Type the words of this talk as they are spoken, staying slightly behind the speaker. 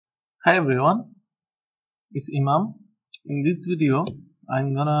Hi everyone, it's Imam. In this video,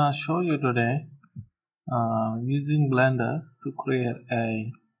 I'm gonna show you today using Blender to create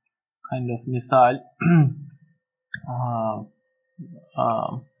a kind of missile. uh,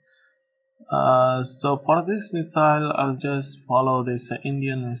 uh, so for this missile, I'll just follow this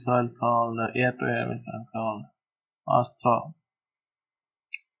Indian missile called air-to-air missile called Astra.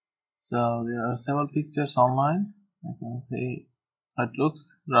 So there are several pictures online. I can see how it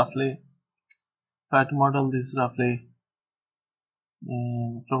looks roughly. Try to model this roughly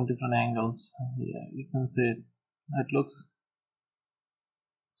from different angles. Yeah, you can see it. It looks.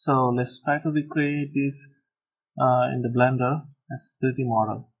 So let's try to recreate this in the Blender as 3D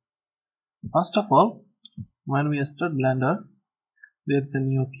model. First of all, when we start Blender, there's a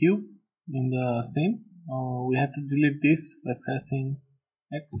new cube in the scene. We have to delete this by pressing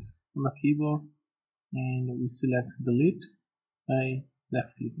X on the keyboard, and we select delete by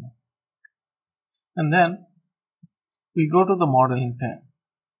left clicking. And then we go to the modeling tab.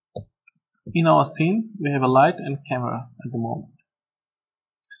 In our scene, we have a light and camera at the moment.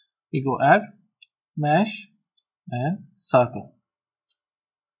 We go add, mesh, and circle.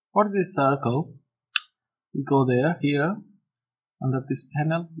 For this circle, we go here under this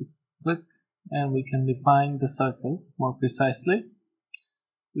panel, we click and we can define the circle more precisely.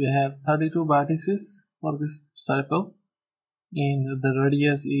 We have 32 vertices for this circle and the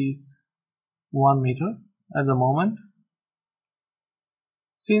radius is 1 meter at the moment.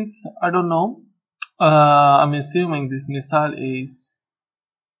 Since I don't know, I'm assuming this missile is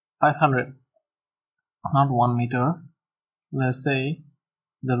 500, not 1 meter. Let's say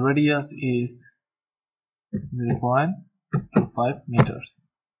the radius is 0.25 meters,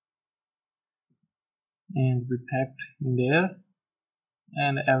 and we tapped in there,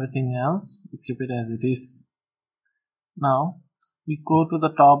 and everything else we keep it as it is. Now we go to the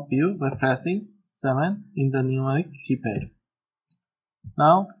top view by pressing 7 in the numeric keypad.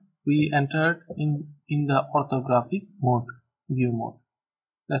 Now we entered in the orthographic mode, view mode.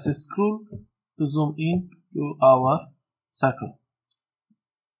 Let's scroll to zoom in to our circle.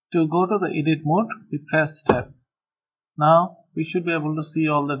 To go to the edit mode, we press tab. Now we should be able to see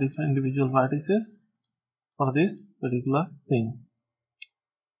all the different individual vertices for this particular thing.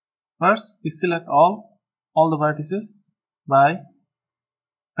 First, we select all the vertices by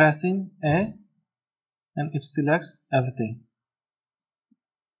pressing A, and it selects everything.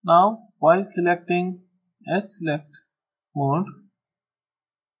 Now, while selecting Edge Select mode,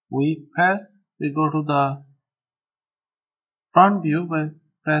 we go to the front view by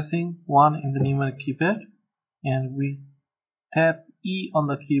pressing 1 in the numeric keypad, and we tap E on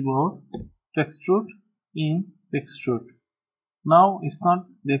the keyboard to extrude in extrude. Now it's not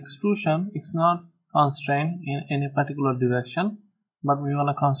the extrusion, it's not constrained in any particular direction, but we want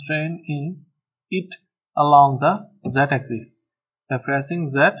to constrain in it along the z-axis. By pressing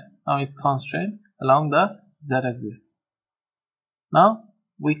Z, now it's constrained along the z-axis. Now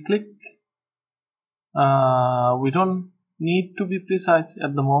we click. We don't need to be precise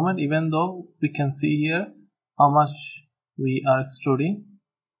at the moment, even though we can see here how much we are extruding.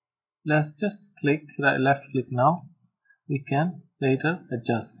 Let's just click left click now. We can later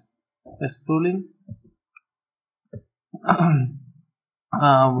adjust. By scrolling,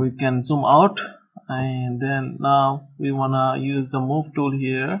 we can zoom out, and then now we wanna use the move tool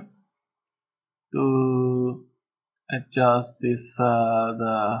here to adjust this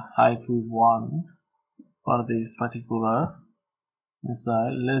the height we want for this particular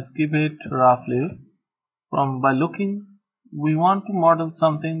missile. Let's keep it roughly by looking. We want to model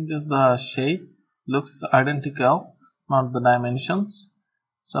something that the shape looks identical, not the dimensions.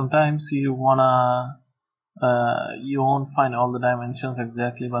 Sometimes you wanna you won't find all the dimensions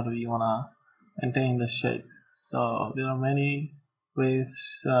exactly, but you wanna maintain the shape. So there are many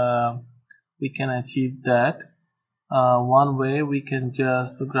ways we can achieve that. One way, we can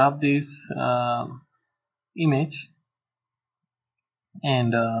just grab this image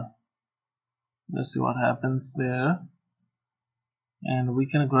and let's see what happens there, and we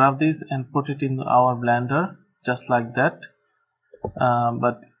can grab this and put it in our Blender just like that,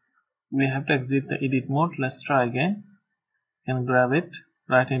 but we have to exit the edit mode. Let's try again. Can grab it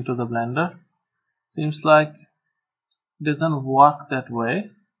right into the Blender. Seems like it doesn't work that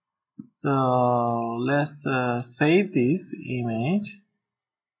way, so let's save this image,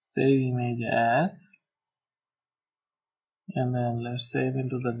 as, and then let's save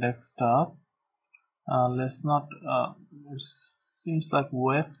into the desktop. Let's not it seems like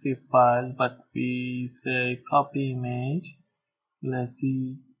WebP file, but we say copy image. Let's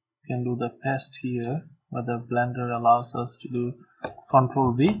see, can do the paste here, whether Blender allows us to do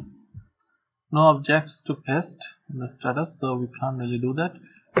Ctrl V. no objects to paste in the status, so we can't really do that.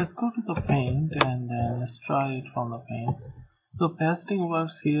 Let's go to the paint and then let's try it from the paint. So pasting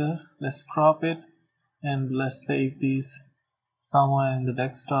works here. Let's crop it and let's save these somewhere in the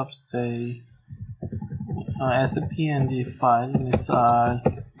desktop, say as a png file, missile.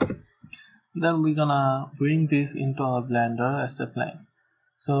 Then we're gonna bring this into our Blender as a plane.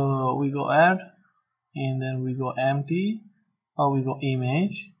 So we go add and then we go empty, or we go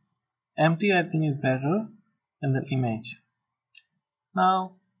image. Empty I think is better, and then image.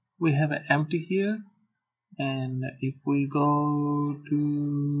 Now we have an empty here, and if we go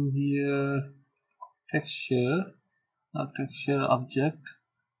to here, texture, not texture, object,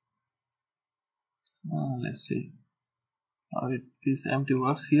 let's see how this empty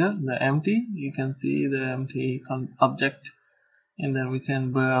works here. The empty, you can see the empty object, and then we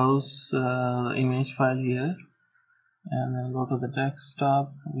can browse the image file here, and then go to the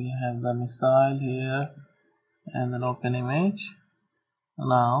desktop. We have the missile here, and then open image.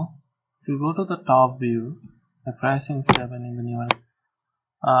 Now if we go to the top view by pressing 7 in the new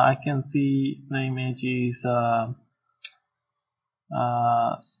I can see the image is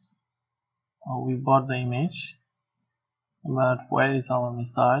we bought the image, but where is our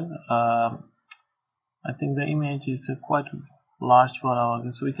missile? I think the image is quite large for our,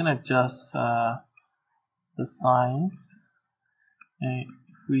 so we can adjust the size.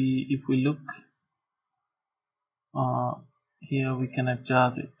 If we look here, we can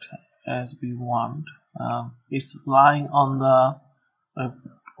adjust it as we want. It's lying on the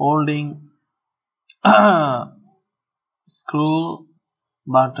holding scroll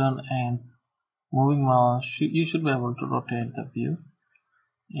button and moving mouse, you should be able to rotate the view.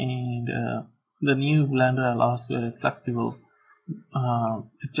 And the new Blender allows very flexible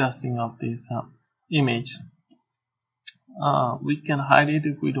adjusting of this image. We can hide it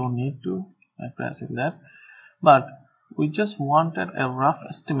if we don't need to by pressing that, but we just wanted a rough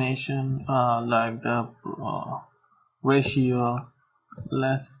estimation, like the ratio.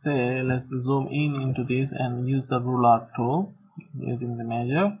 Let's say, let's zoom in into this and use the ruler tool using the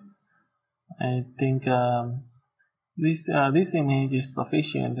measure. I think this image is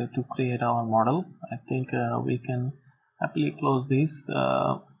sufficient to create our model. I think we can happily close this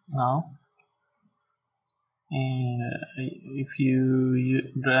now. And if you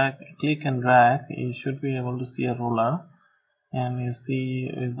click and drag, you should be able to see a ruler, and you see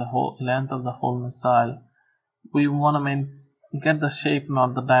with the whole length of the whole missile. We want to get the shape,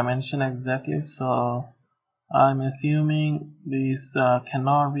 not the dimension exactly. So I'm assuming this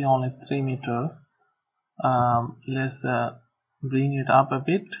cannot be only 3 meters. Let's bring it up a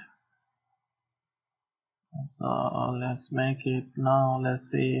bit. So let's make it now. Let's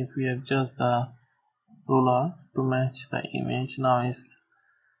see if we adjust the ruler to match the image. Now it's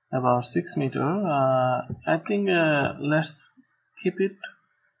about 6 meters. I think let's keep it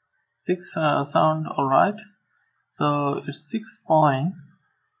 6 sound alright. So it's 6.2.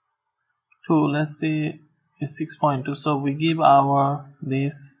 Let's see, it's 6.2. So we give our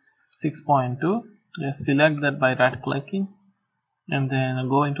this 6.2. Let's select that by right clicking and then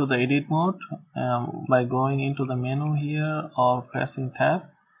go into the edit mode by going into the menu here or pressing tab.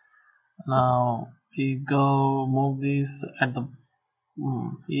 Now we go move this at the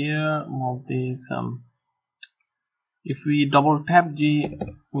here, move this. If we double tap G,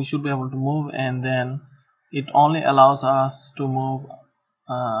 we should be able to move, and then it only allows us to move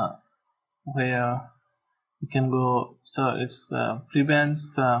where we can go. So it's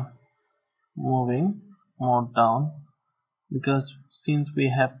prevents moving more down, because since we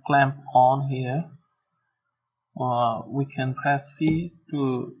have clamp on here, we can press C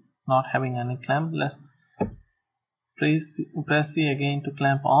to not having any clamp. Let's press C again to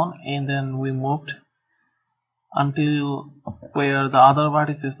clamp on, and then we moved until where the other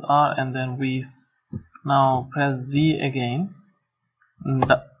vertices are, and then we now press G again.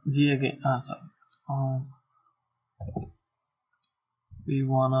 We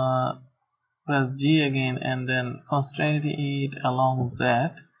wanna press G again and then constrain it along Z.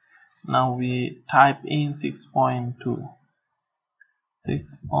 Now we type in 6.2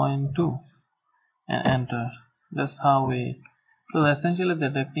 and enter. That's how we. So essentially the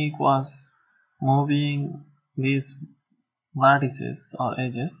technique was moving these vertices or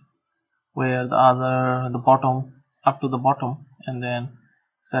edges where the bottom up to the bottom, and then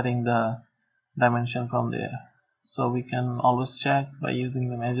setting the dimension from there. So we can always check by using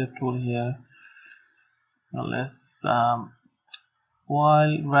the measure tool here. Now let's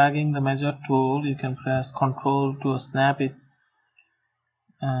while dragging the measure tool, you can press Ctrl to snap it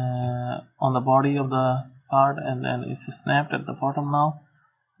on the body of the part, and then it's snapped at the bottom. Now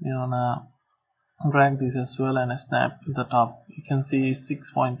we wanna drag this as well and snap to the top. You can see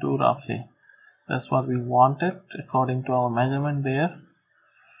 6.2 roughly. That's what we wanted according to our measurement there.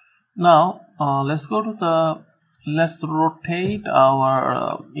 Now let's rotate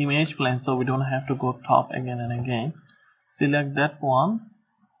our image plane so we don't have to go top again and again. Select that one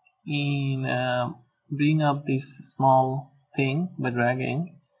and bring up this small thing by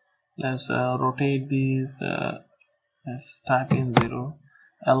dragging. Let's rotate this, let's type in 0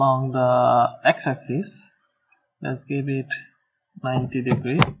 along the x-axis. Let's give it 90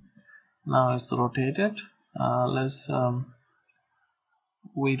 degree. Now it's rotated.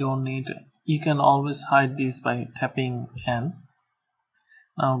 We don't need, you can always hide this by tapping N.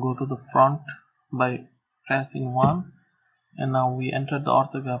 Now go to the front by pressing 1, and now we enter the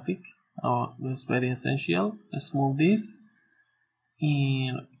orthographic. It's very essential. Let's move this,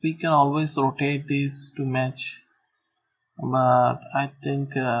 and we can always rotate this to match, but I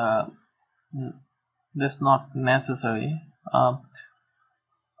think that's not necessary.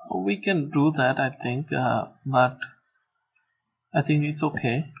 We can do that, I think, but I think it's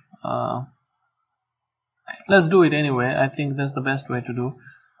okay. Let's do it anyway. I think that's the best way to do.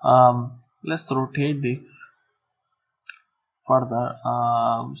 Let's rotate this further.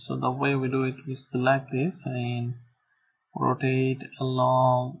 So the way we do it, we select this and rotate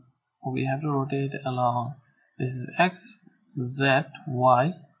along. We have to rotate along. This is X, Z,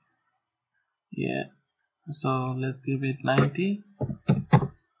 Y. Yeah. So let's give it 90,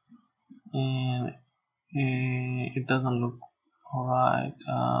 and it doesn't look alright.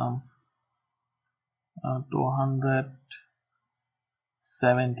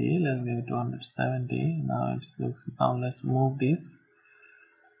 270. Let's give it 270. Now it looks. Now let's move this.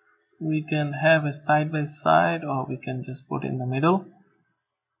 We can have a side by side, or we can just put in the middle.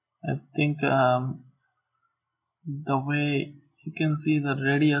 I think the way you can see the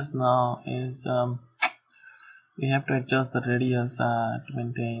radius now is we have to adjust the radius to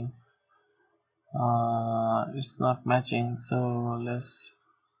maintain. It's not matching, so let's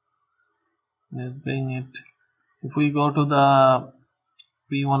bring it. If we go to the,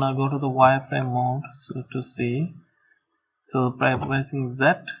 we want to go to the wireframe mode, so to see, so pressing Z,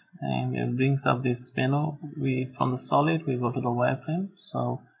 and it brings up this menu. From the solid we go to the wireframe,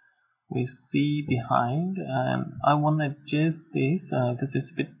 so we see behind, and I want to adjust this because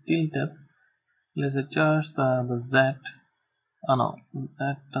it's a bit tilted. Let's adjust the Z. Oh no,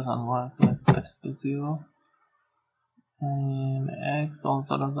 Z doesn't work. Let's set it to 0, and X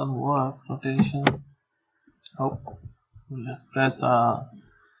also doesn't work. Rotation. Oh, let's press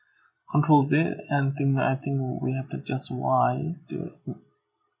Control Z, and I think we have to adjust Y to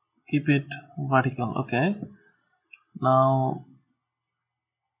keep it vertical. Okay, now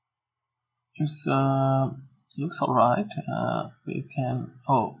it looks alright. We can,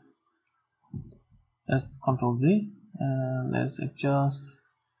 let's Control Z, and let's adjust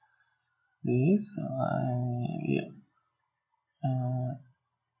this. Yeah,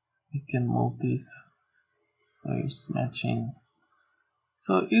 we can move this so it's matching.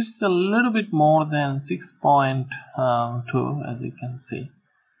 So it's a little bit more than 6.2 as you can see,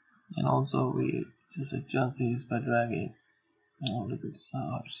 and also we just adjust this by dragging. Look, it's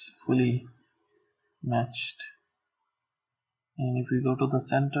fully matched. And if we go to the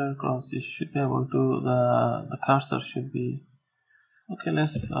center cross, it should be able to, the cursor should be okay.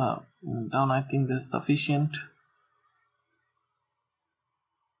 Let's down. I think that's sufficient.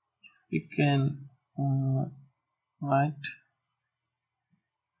 We can right,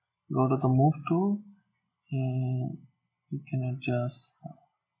 go to the move tool, and we can adjust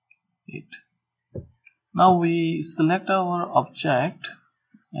it. Now we select our object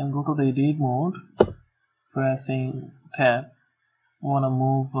and go to the edit mode, pressing tab. I want to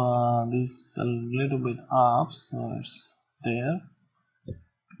move this a little bit up, so it's there.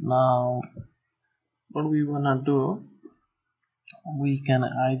 Now what we want to do, we can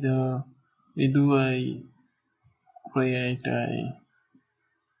either create a,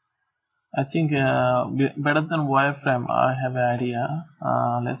 I think better than wireframe. I have an idea.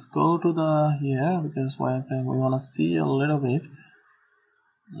 Let's go to the here, because wireframe we want to see a little bit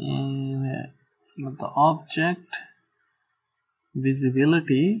in the object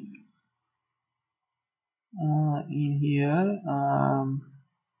visibility. In here,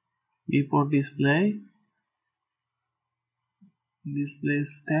 viewport display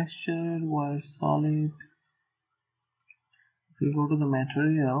texture was solid. If we go to the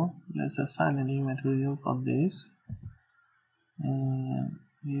material, let's assign a new material for this, and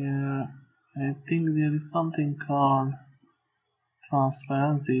here I think there is something called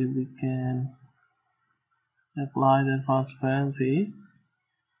transparency. We can apply the transparency,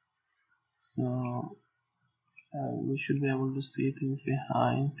 So we should be able to see things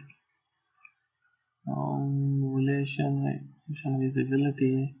behind. Relation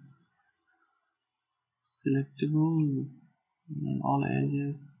visibility, selectable in all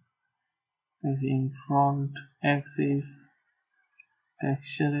edges, in front axis,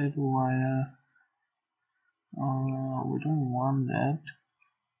 textured wire. We don't want that.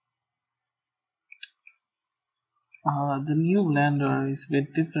 The new Blender is a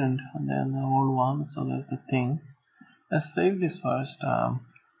bit different than the old one, so that's the thing. Let's save this first.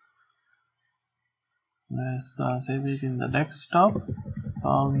 Let's save it in the desktop.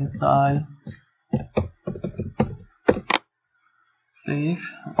 Missile,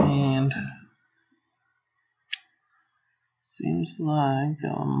 save, and seems like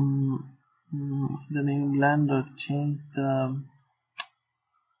the new Blender changed the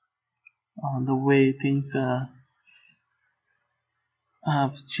way things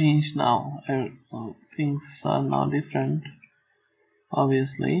have changed now. Things are now different,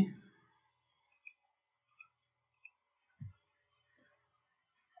 obviously.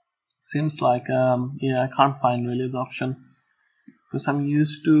 Seems like yeah, I can't find really the option, because I'm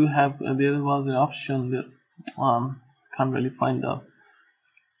used to have there was an option that can't really find the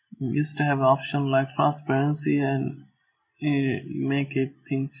used to have an option like transparency and make it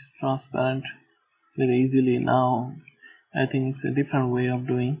things transparent very easily. Now I think it's a different way of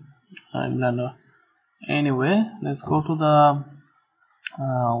doing in Blender. Anyway, let's go to the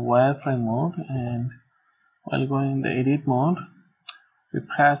wireframe mode, and while going in the edit mode, we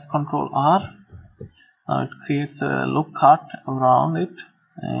press Ctrl R. It creates a loop cut around it,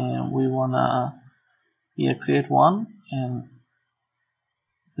 and we wanna here create one and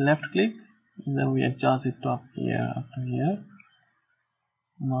left click, and then we adjust it up here to here.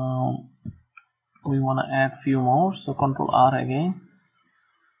 Now we wanna add few more, so Ctrl R again,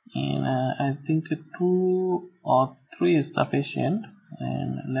 and I think 2 or 3 is sufficient,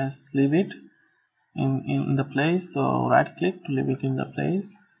 and let's leave it in the place. So right click to leave it in the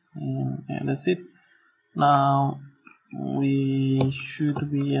place, and that's it. Now we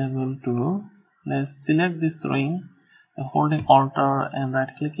should be able to, let's select this ring holding Alt and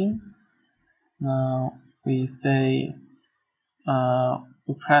right clicking. Now we say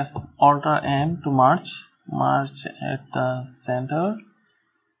we press Alt M to march at the center,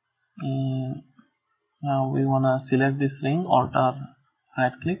 and now we wanna select this ring, Alt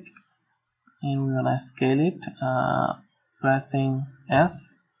right click, and we wanna scale it, pressing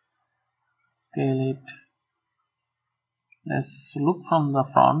S, scale it. Let's look from the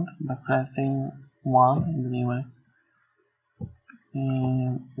front by pressing 1 in the new way,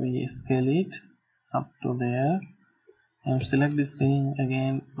 and we scale it up to there, and select this ring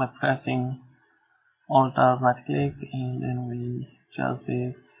again by pressing Alt right click, and then we adjust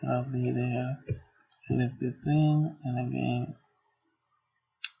this roughly there. Select this ring, and again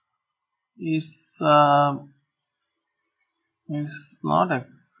it's not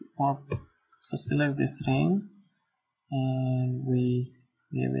so select this ring, and we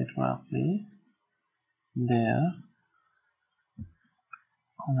give it roughly there.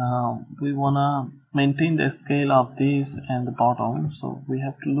 Now we wanna maintain the scale of this and the bottom, so we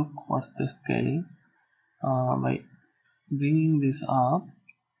have to look what's the scaling by bringing this up,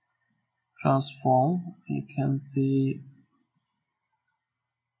 transform. You can see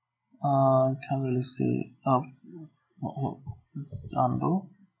can't really see let's undo.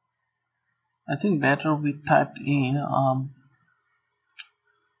 I think better we typed in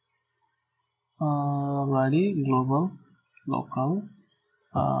ready global local.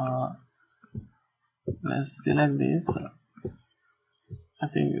 Let's select this. I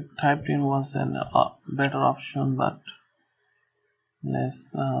think typed in was an better option, but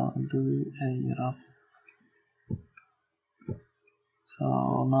let's do a rough. So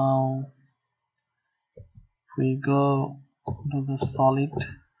now we go to the solid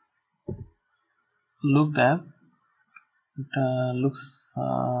look depth. It looks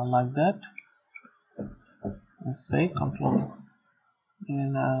like that. Let's say Control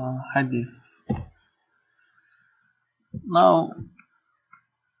and hide this. Now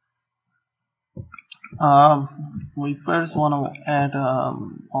we first want to add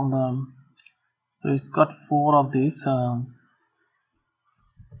on the, so it's got 4 of these.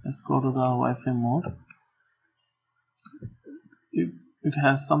 Let's go to the wireframe mode. It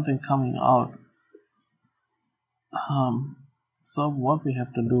has something coming out. So what we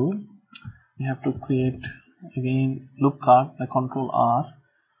have to do, we have to create again loop cut by Control R.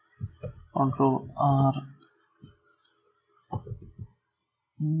 Control R.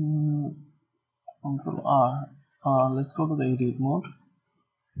 Control R. Let's go to the edit mode.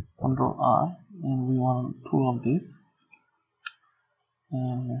 Control R, and we want two of these,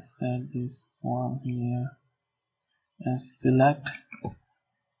 and let's set this one here. Let's select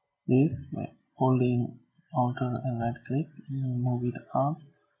this by holding Alt and right click and move it up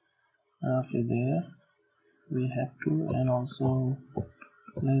roughly there. We have two, and also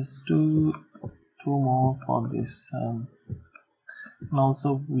let's do two more for this, and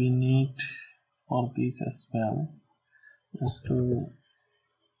also we need for this as well. Let's do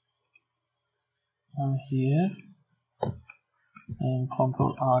one here and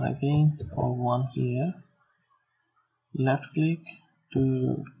Control R again for one here. Left click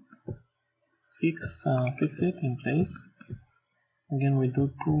to fix it in place. Again we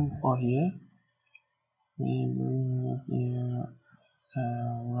do two for here. We do here, so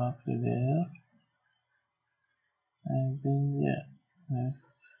roughly there. And then yeah,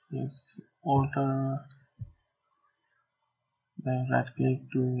 let's alter by right click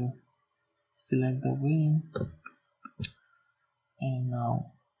to select the wing, and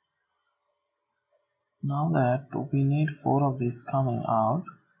now that we need four of these coming out,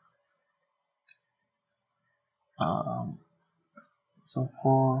 so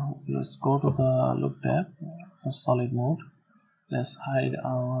let's go to the look tab, solid mode. Let's hide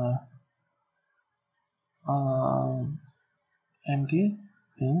our empty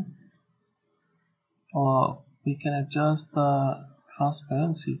thing, or we can adjust the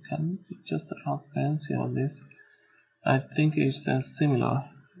transparency. Can adjust the transparency of this. I think it's similar.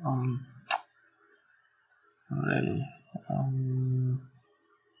 Really.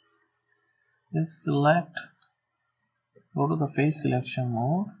 Let's select. Go to the face selection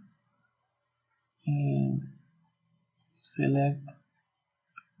mode and select.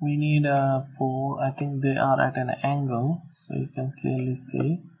 We need four. I think they are at an angle, so you can clearly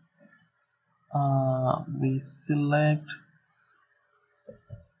see. We select,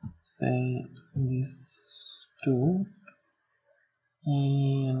 say, these two,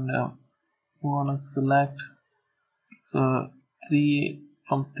 and we want to select, so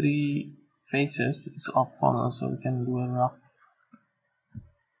from three faces is off corner, so we can do a rough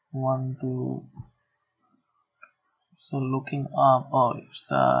 1, 2. So looking up, oh,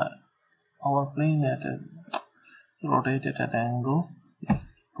 it's our plane at it's rotated at an angle.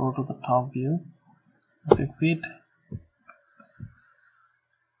 Let's go to the top view. Let's exit.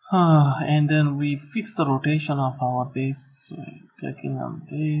 And then we fix the rotation of our this, clicking on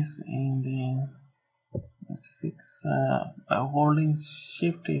this, and then let's fix by holding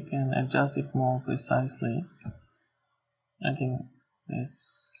shift you can adjust it more precisely. I think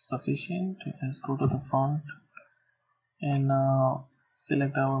that's sufficient. Let's go to the front and now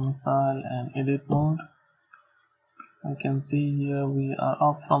select our missile and edit mode. I can see here we are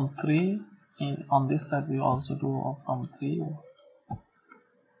off from 3, and on this side we also do off from 3,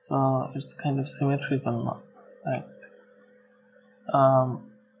 so it's kind of symmetrical now, right?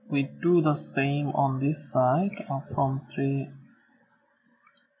 We do the same on this side, off from 3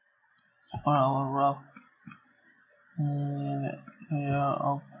 for our rough, and here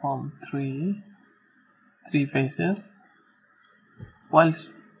off from 3 faces. While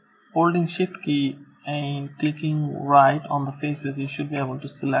holding shift key and clicking right on the faces, you should be able to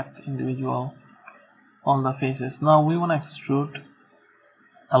select individual on the faces. Now we want to extrude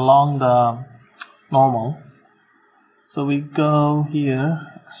along the normal, so we go here,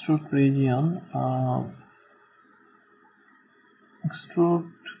 extrude region,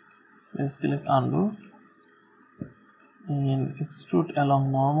 extrude, let's select undo and extrude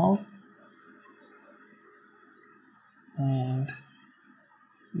along normals, and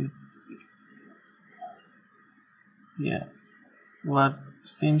yeah, what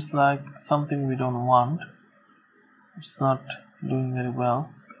seems like something we don't want, it's not doing very well.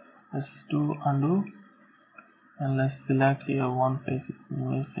 Let's do undo, and let's select here one face is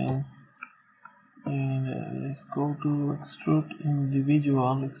missing, and let's go to extrude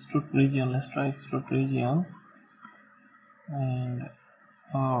individual, extrude region. Let's try extrude region, and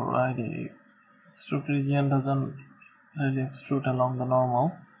alrighty, extrude region doesn't really extrude along the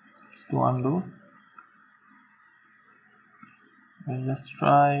normal. Let's do undo, and let's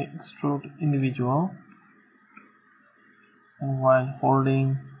try extrude individual, and while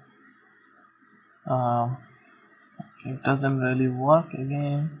holding it doesn't really work.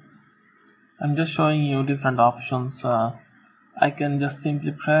 Again, I'm just showing you different options. I can just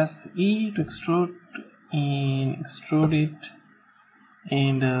simply press E to extrude and extrude it,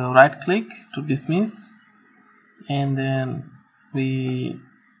 and right click to dismiss, and then we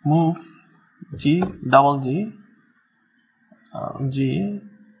move G, double G,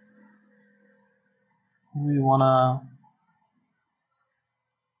 we wanna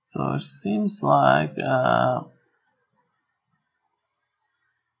So it seems like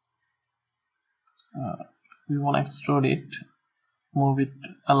we want to extrude it, move it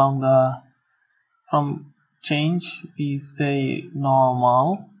along the, from change we say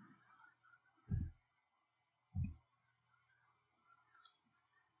normal,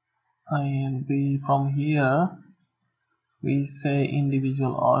 and we from here we say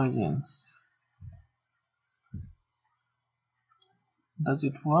individual origins. Does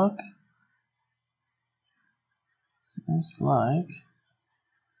it work? Seems like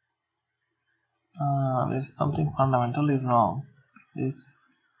there's something fundamentally wrong. This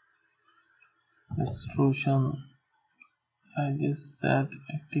extrusion, I just said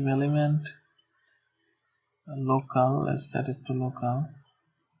active element local, let's set it to local.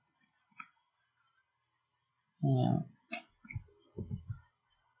 Yeah.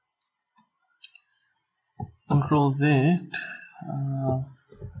 Control Z,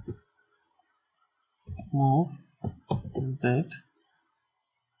 move Z.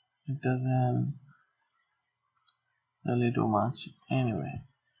 It doesn't really do much. Anyway,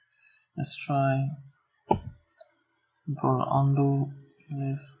 let's try Control undo.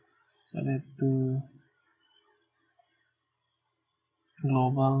 Let's set it to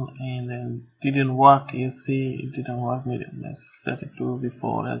global, and then didn't work. You see, it didn't work. Let's set it to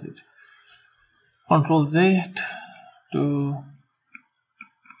before as it. Control Z to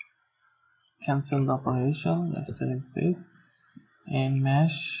cancel the operation. Let's select this and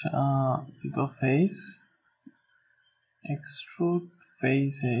mesh figure face, extrude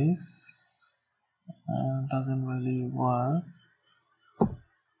faces. Doesn't really work.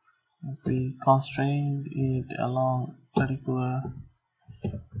 If we constrain it along particular,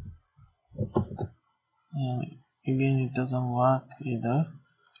 and again it doesn't work either.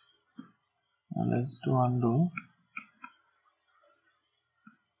 And let's do undo.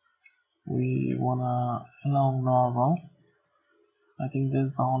 We wanna along normal. I think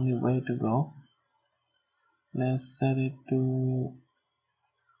that's the only way to go. Let's set it to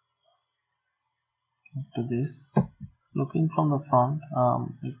this. Looking from the front,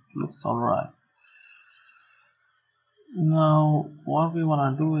 it looks alright. Now what we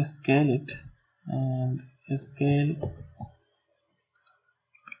wanna do is scale it, and scale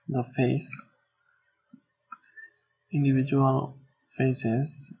the face, individual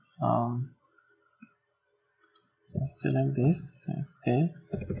faces. Select this and scale.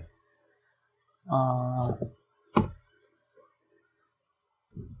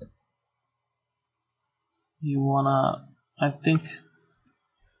 You wanna, I think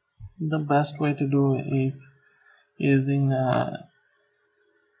the best way to do is using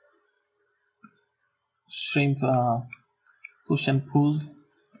shrink push and pull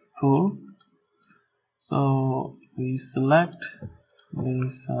tool. So we select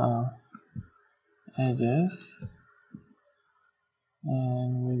these edges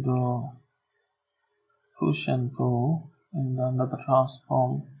and we go push and pull in under the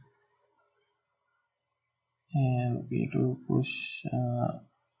transform, and we do push.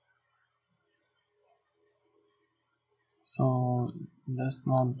 So that's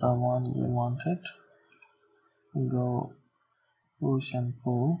not the one we wanted. We go push and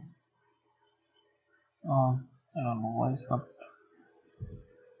pull. I don't know why it's not.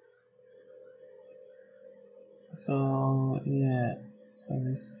 So yeah, so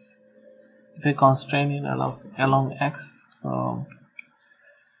this, if I constrain it along X, so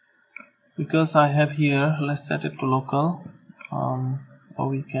because I have here, let's set it to local, or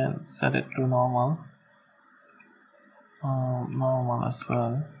we can set it to normal, normal as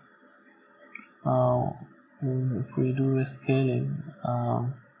well. If we do a scaling,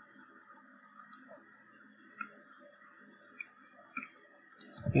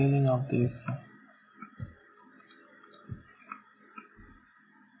 scaling of this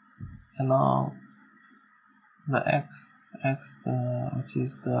along the X, which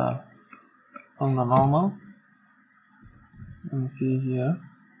is the from the normal, and see here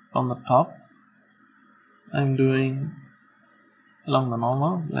from the top I'm doing along the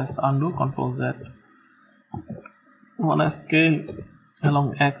normal. Let's undo, Control Z. Wanna scale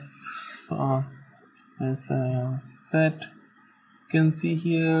along X, let's set. You can see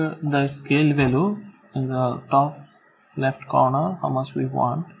here the scale value in the top left corner, how much we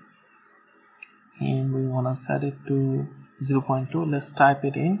want, and we want to set it to 0.2. let's type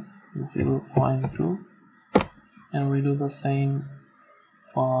it in 0.2, and we do the same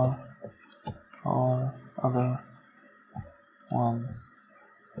for our other ones.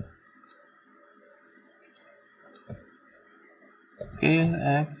 Scale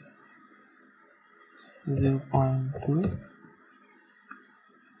X 0.2,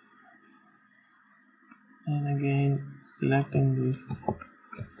 selecting this.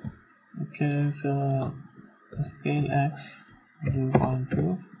 Okay, so scale X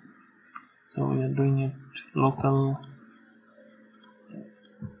 0.2, so we are doing it local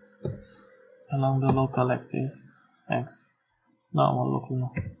along the local axis X, normal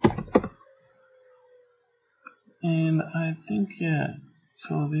local. And I think, yeah,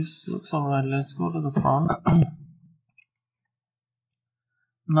 so this looks alright. Let's go to the front.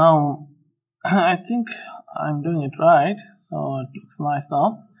 Now I think I'm doing it right, so it looks nice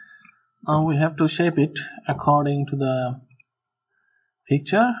now. Now we have to shape it according to the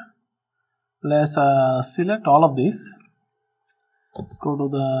picture. Let's select all of these. Let's go to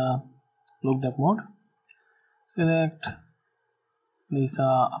the look depth mode, select these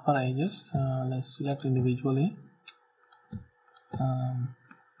upper edges. Let's select individually.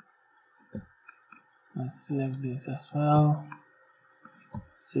 Let's select this as well.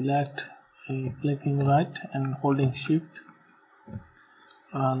 Select clicking right and holding shift,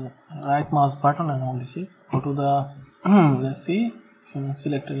 right mouse button and hold shift. Go to the let's see, you can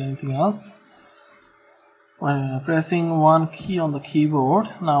select anything else. Pressing one key on the keyboard.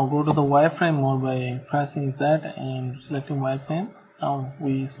 Now go to the wireframe mode by pressing Z and selecting wireframe. Now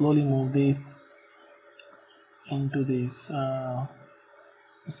we slowly move this into this. For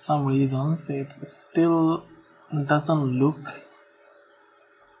some reasons it still doesn't look.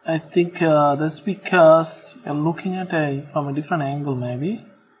 I think that's because you're looking at it from a different angle maybe,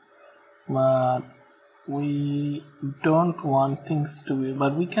 but we don't want things to be,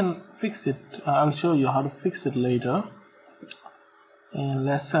 but we can fix it. I'll show you how to fix it later. And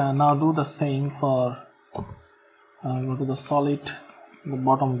let's now do the same for go to the solid, the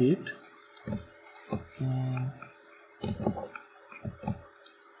bottom bit,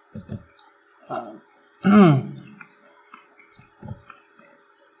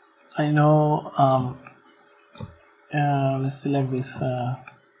 I know. Let's select this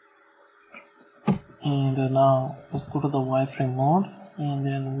and now let's go to the wireframe mode and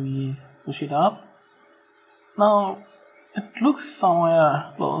then we push it up. Now it looks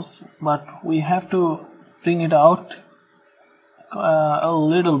somewhere close, but we have to bring it out a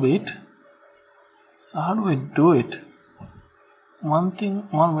little bit. So how do we do it?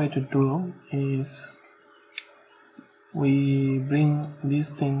 One way to do is we bring this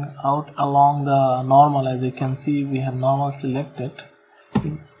thing out along the normal. As you can see, we have normal selected.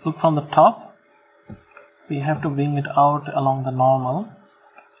 Look from the top. We have to bring it out along the normal,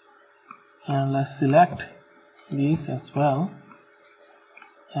 and let's select these as well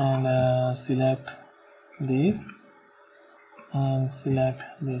and select this and select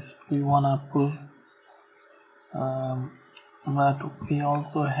this. We wanna pull, but we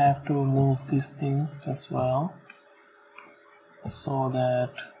also have to move these things as well, so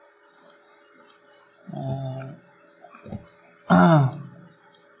that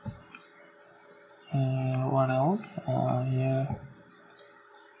what else here,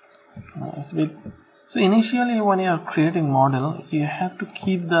 it's a bit. So initially when you are creating model, you have to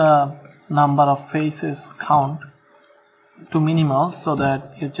keep the number of faces count to minimal, so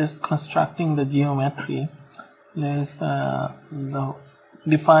that you're just constructing the geometry. There's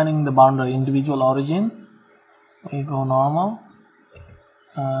defining the boundary, individual origin. We go normal.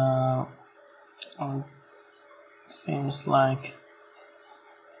 Seems like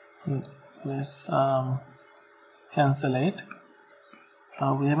let's cancel it.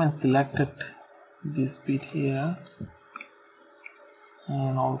 We haven't selected this bit here,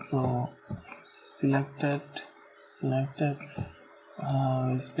 and also selected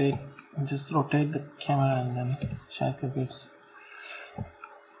this bit. Just rotate the camera and then check if it's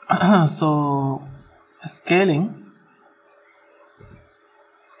so scaling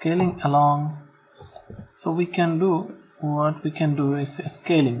along. So we can do, what we can do is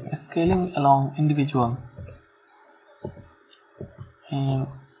scaling along individual. And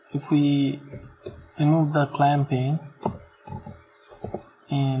if we remove the clamping,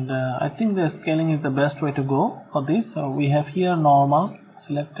 and I think the scaling is the best way to go for this. So we have here normal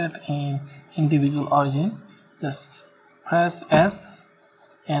selected and individual origin. Just press S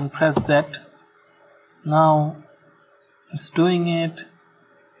and press Z. Now it's doing it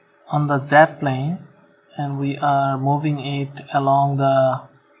on the Z plane, and we are moving it along the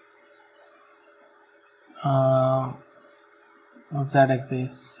Z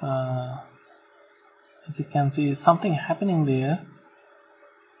axis. As you can see, something happening there,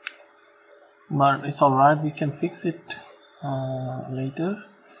 but it's alright, we can fix it later.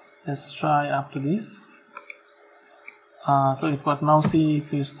 Let's try after this. So it will now see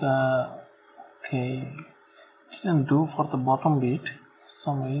if it's okay. It didn't do for the bottom bit for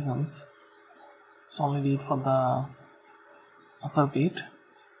some reasons. It's only did for the upper bit,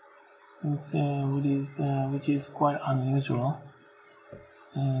 which is quite unusual.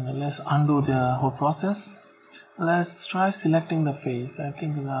 And let's undo the whole process. Let's try selecting the face. I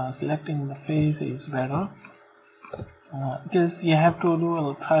think selecting the face is better, because you have to do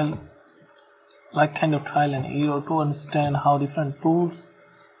a trial, like kind of trial and error, to understand how different tools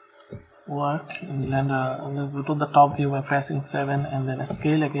work in Blender. Go to the top view by pressing 7 and then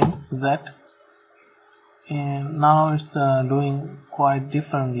scale again Z, and now it's doing quite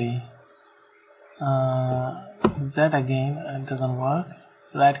differently. Z again, it doesn't work.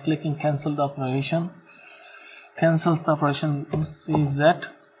 Right clicking, cancels the operation. See Z.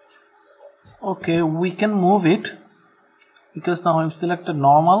 Okay, we can move it, because now I've selected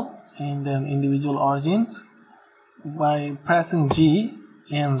normal and then individual origins. By pressing G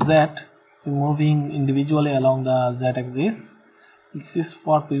and Z, we're moving individually along the Z axis. This is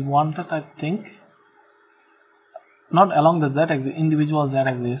what we wanted, I think. Not along the Z axis, individual Z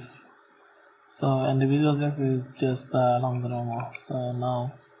axis. So individual Z axis is just along the normal. So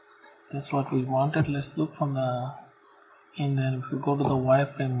now that's what we wanted. Let's look from the, and then if we go to the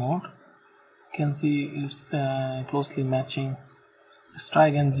wireframe mode, you can see it's closely matching. Let's try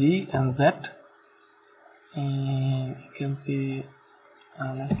again G and Z, and you can see.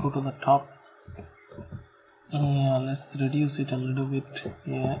 Let's go to the top, and let's reduce it a little bit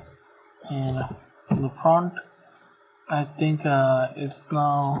here. And the front, I think it's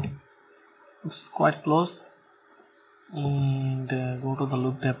quite close. And go to the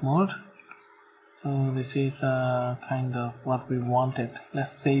loop depth mode. So this is kind of what we wanted.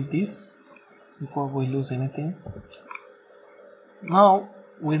 Let's save this before we lose anything. Now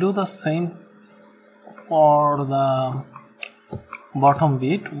we do the same for the bottom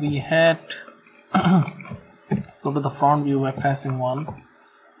bit. We had go to the front view by pressing 1,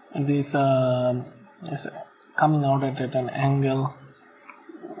 and this is coming out at an angle.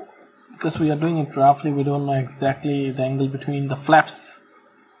 Because we are doing it roughly, we don't know exactly the angle between the flaps,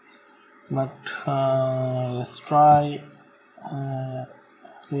 but let's try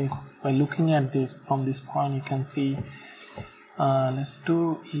this by looking at this from this point. You can see, let's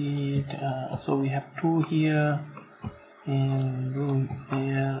do it so we have 2 here and do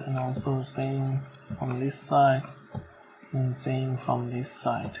here, and also same from this side and same from this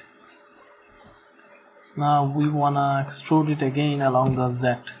side. Now we wanna extrude it again along the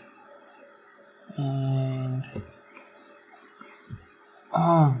Z, and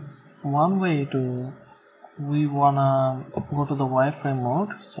one way to, we wanna go to the wireframe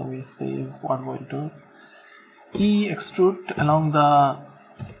mode. So we save what we'll do. E extrude along the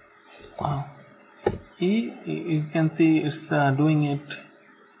E, you can see it's doing it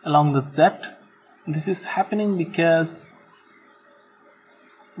along the Z. This is happening because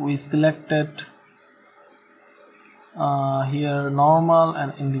we selected here normal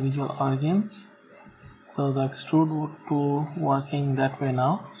and individual origins. So the extrude tool working that way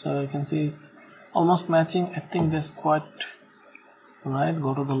now. So you can see it's almost matching. I think that's quite right.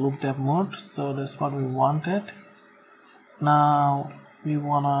 Go to the loop depth mode. So that's what we wanted. Now we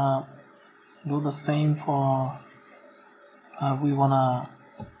wanna do the same for we wanna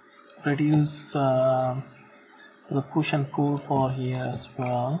reduce the push and pull for here as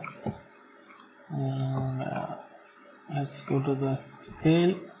well. And let's go to the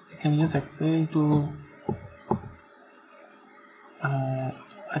scale. You can use Excel to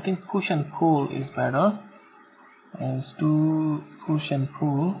I think push and pull is better. Let's do push and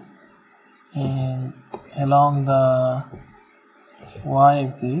pull, and along the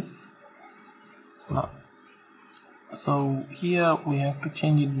y-axis. So here we have to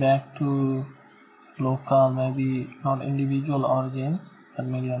change it back to local, maybe not individual origin, but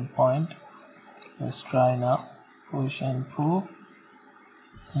maybe on point. Let's try now. Push and pull,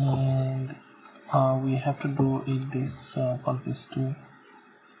 and we have to do it this for this too.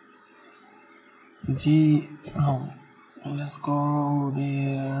 G, let's go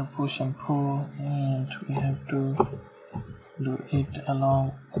there, push and pull, and we have to do it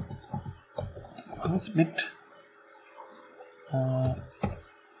along this bit.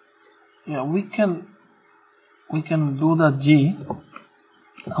 Yeah, we can do the G,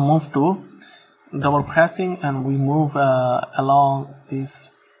 move to double pressing, and we move along this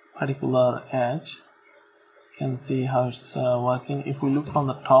particular edge. You can see how it's working. If we look from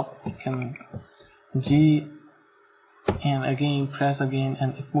the top, we can G and again press again,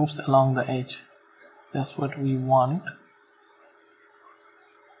 and it moves along the edge. That's what we want.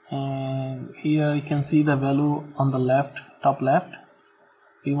 And here you can see the value on the left, top left.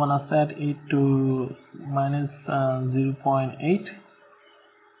 We want to set it to minus 0.8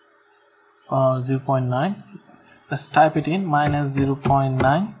 or 0.9. let's type it in, minus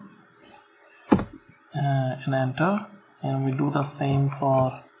 0.9 and enter, and we do the same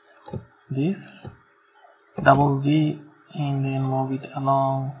for this double G and then move it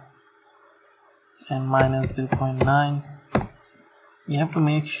along and minus 0.9. you have to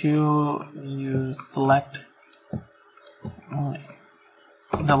make sure you select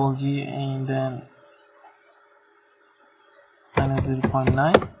double G and then minus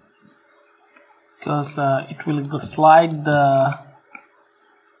 0.9 because it will slide the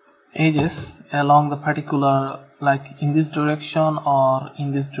edges along the particular, like in this direction or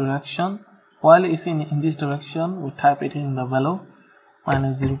in this direction. While it's in this direction, we type it in the value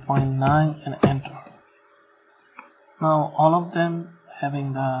minus 0.9 and enter. Now all of them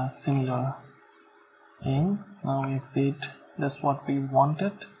having the similar thing. Now we exit. That's what we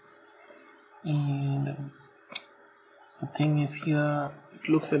wanted, and the thing is here it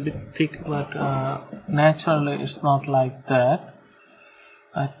looks a bit thick, but naturally it's not like that.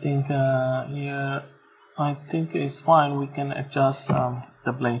 I think here I think it's fine. We can adjust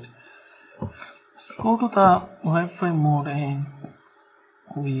the blade. Let's go to the wireframe mode and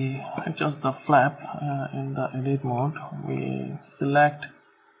we adjust the flap in the edit mode. We select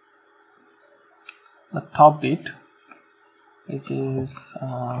the top bit, which is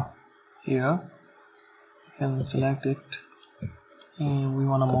here. You can select it and we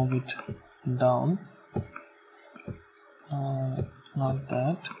want to move it down, not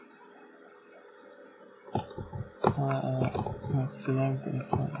that. Let's select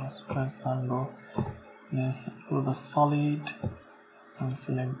this, let's press undo. Let's go to the solid and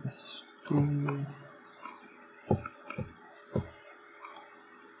select this tool.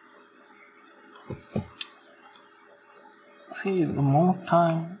 See, the more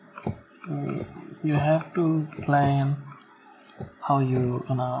time you have to plan how you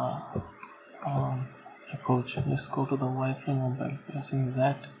gonna approach. Let's go to the wireframe mode by pressing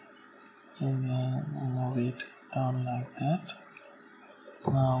Z and then move it down like that.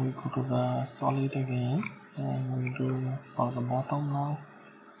 Now we go to the solid again and we do for the bottom. Now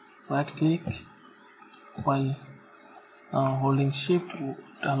right click while holding shift would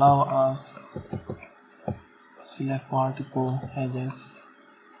allow us to select multiple edges.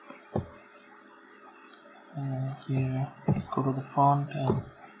 Here let's go to the front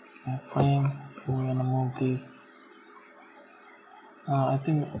and frame. We're gonna move this. I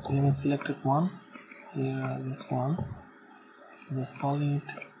think we haven't selected one. Here, this one, the solid.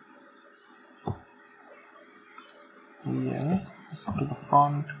 Here, let's go to the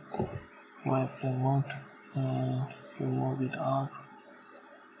front, wireframe mode, and we move it up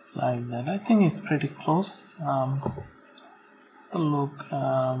like that. I think it's pretty close. The look.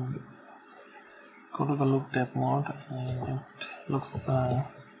 Go to the look tab mode, and it looks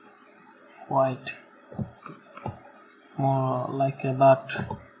white, more like a dot.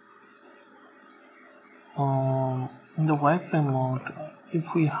 In the wireframe mode,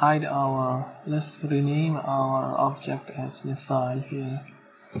 if we hide our, let's rename our object as missile here,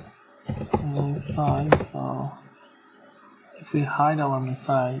 missile. So if we hide our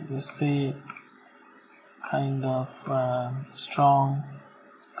missile, you see kind of strong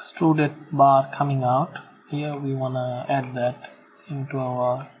extruded bar coming out. Here we want to add that into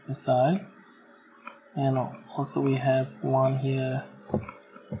our missile, and also we have one here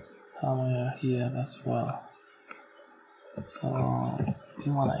somewhere here as well. So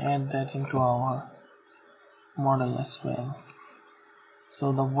we want to add that into our model as well.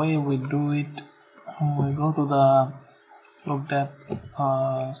 So the way we do it, we go to the look tab,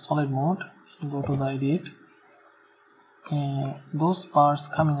 solid mode, go to the edit, and those parts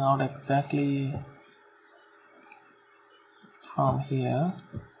coming out exactly from here,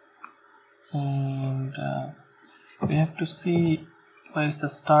 and we have to see where it's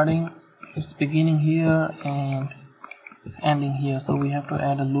starting. It's beginning here and it's ending here, so we have to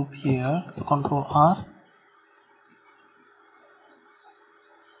add a loop here. So Control R.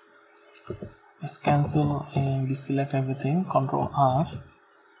 Let's cancel and deselect everything. Control R.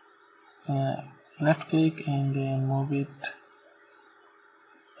 Left click and then move it.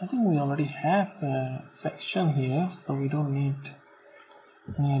 I think we already have a section here, so we don't need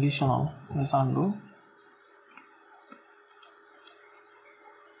any additional. Let's undo.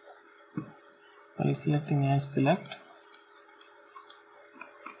 By selecting Edge Select.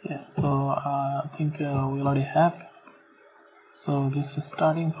 Yeah, so I think we already have. So this is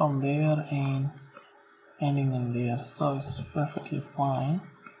starting from there and ending in there, so it's perfectly fine.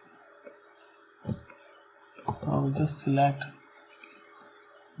 So we'll just select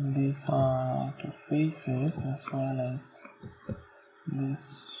these two faces as well as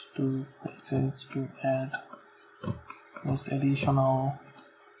these two faces to add this additional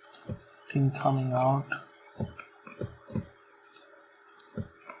thing coming out.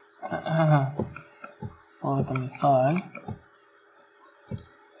 Over the missile.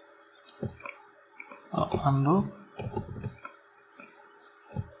 Undo.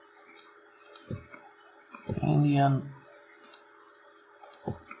 Indian.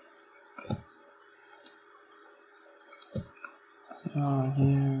 So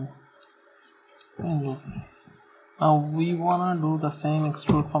here, kind of. Now we wanna do the same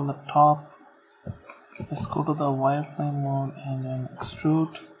extrude from the top. Let's go to the wireframe mode and then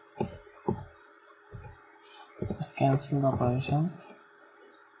extrude. Let's cancel the operation.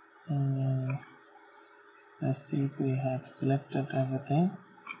 And let's see if we have selected everything.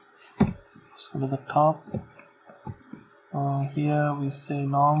 Let's go to the top. Here we say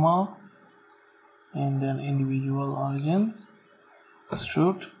normal and then individual origins.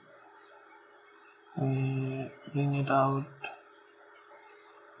 Extrude. We bring it out.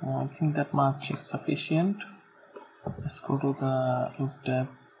 I think that much is sufficient. Let's go to the loop tab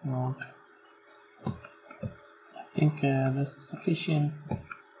mode. I think this is sufficient.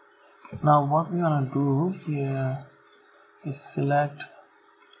 Now what we want to do here is select,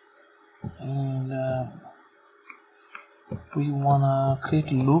 and we want to create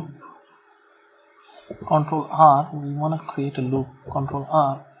a loop. Control R, we want to create a loop. Control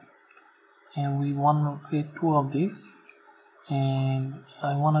R, and we want to create two of these, and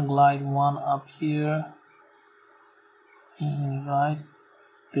I want to glide one up here and right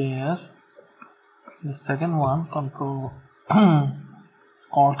there. The second one, Control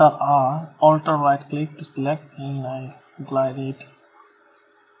Alt R, Alt right click to select, and I glide it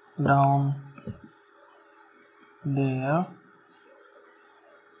down there,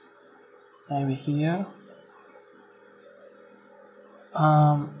 maybe here.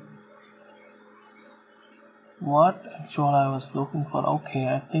 What actually I was looking for? Okay,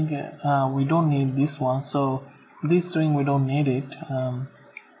 I think we don't need this one, so this ring we don't need it.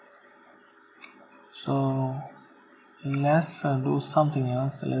 So let's do something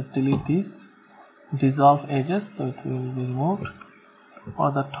else. Let's delete this, dissolve edges, so it will be removed.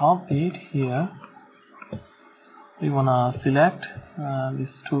 For the top bit here, we wanna select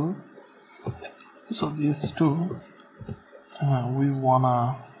these two. So these two we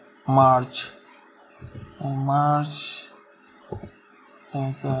wanna merge. Merge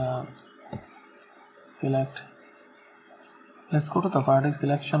as select. Let's go to the vertex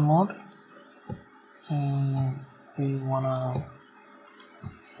selection mode, and we wanna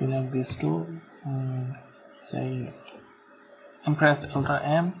select these two. Say and press Alt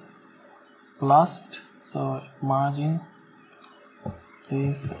M, last, so merging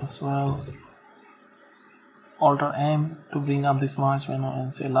this as well. Alt M to bring up this merge menu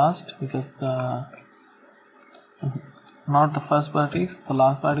and say last, because the not the first vertex, the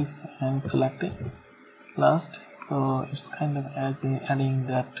last vertex I'm selecting last, so it's kind of adding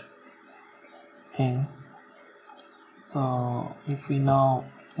that thing. So if we now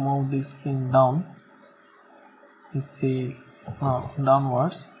move this thing down, you see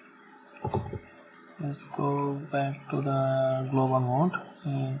downwards. Let's go back to the global mode,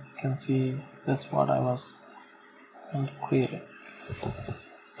 and you can see that's what I was going to create.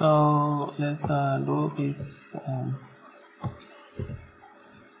 So let's do this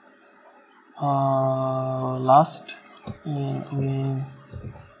last, and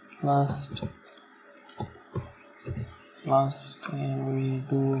last, and we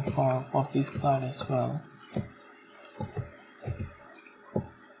do for this side as well.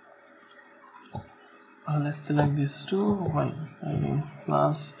 Let's select these two.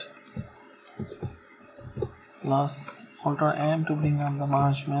 Last, Alt M to bring up the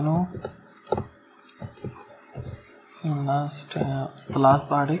merge menu, and last, the last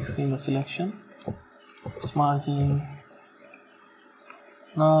vertex in the selection. It's merging.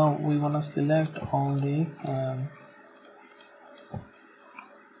 Now we want to select all these.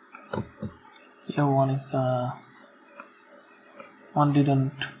 Here one is one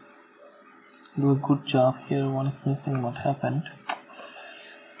didn't do a good job. Here one is missing. What happened?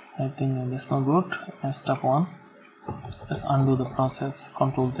 I think that's not good. Messed up one. Let's undo the process.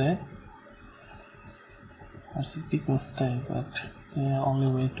 Control Z. That's a big mistake, but yeah, only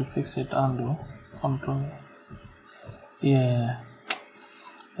way to fix it, undo. Control. Yeah.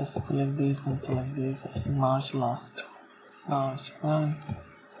 Let's select this and select this and merge last. Now it's fine.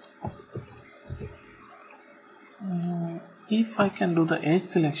 If I can do the edge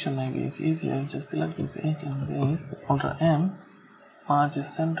selection, maybe it's easier. Just select this edge and this. Alt M. Merge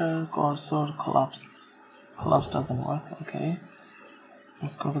center, cursor, collapse. Collapse doesn't work. Okay.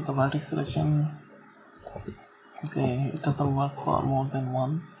 Let's go to the vertex selection. Okay, it doesn't work for more than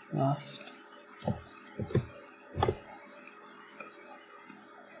one. Last.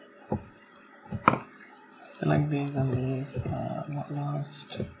 Select these and these. Not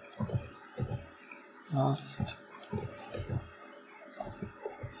last. Last.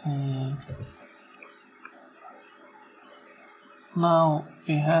 And now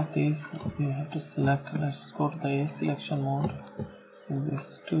we have these. We have to select. Let's go to the A selection mode.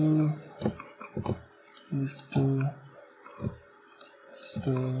 These two. These two. These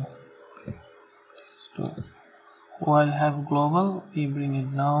two. These two. While have global, we bring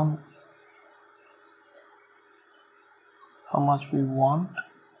it down how much we want.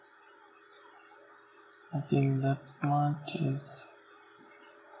 I think that much is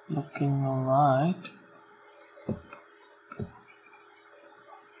looking alright.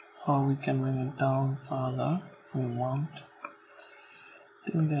 Or we can bring it down further if we want.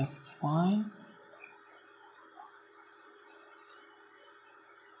 I think that's fine.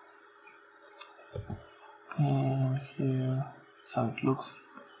 And here, so it looks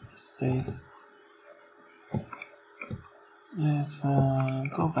safe. Let's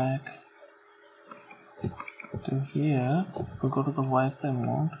go back to here. We go to the Wi-Fi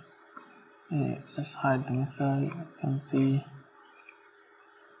mode. Let's hide the missile. You can see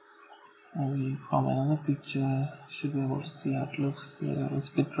maybe from another picture. Should be able to see how it looks. Here it's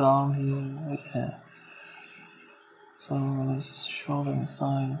a bit round here. Yeah. So let's show the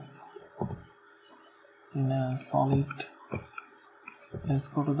missile in a solid. Let's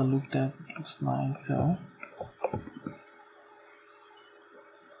go to the look tab. It looks nicer.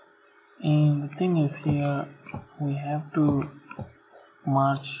 And the thing is, here we have to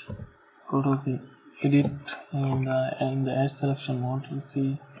merge. Go to the edit in the edge selection mode. You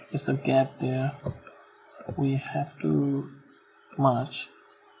see there's a gap there. We have to merge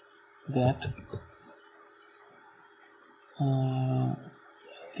that. I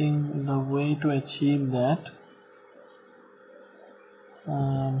think the way to achieve that,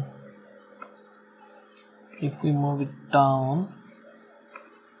 if we move it down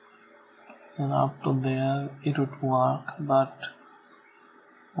and up to there, it would work, but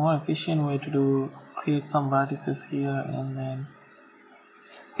more efficient way to do, create some vertices here, and then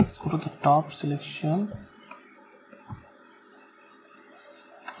let's go to the top selection,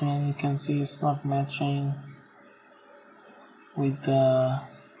 and you can see it's not matching with the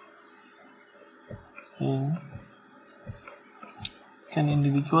thing. You can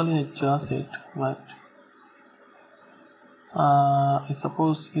individually adjust it, but I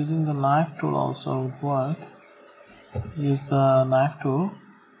suppose using the knife tool also would work. Use the knife tool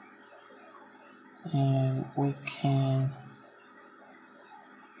and we can,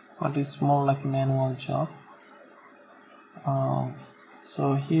 but it's more like a manual job.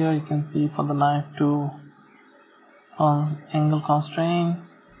 So here you can see for the knife tool, angle constraint,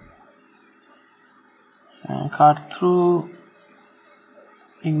 and cut through,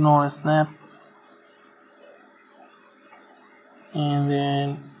 ignore a snap, and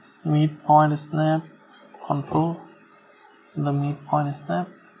then midpoint snap, control the midpoint snap,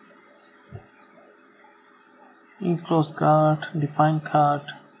 enclose cut, define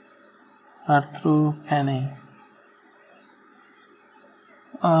cut, cut through, panning.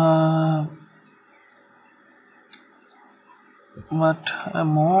 But a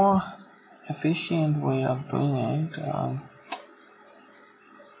more efficient way of doing it, I'm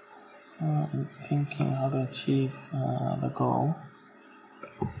thinking how to achieve the goal.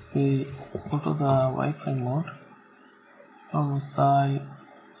 We go to the Wi-Fi mode, from the side,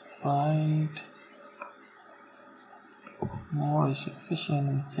 right, more efficient.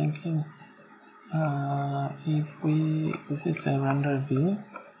 I'm thinking if we, this is a render view,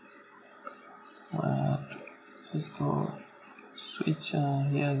 let's go switch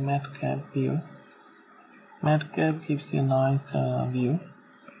here, matcap view. Matcap gives you a nice view.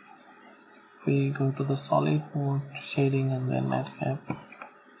 We go to the solid mode, shading, and then matcap.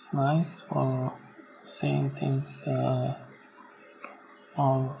 It's nice for seeing things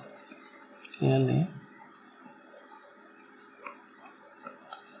more clearly.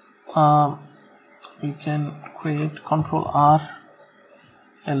 We can create Control R,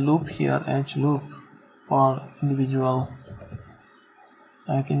 a loop here, edge loop for individual.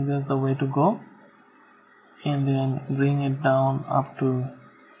 I think that's the way to go, and then bring it down up to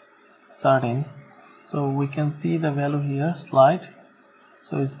certain. So we can see the value here, slide.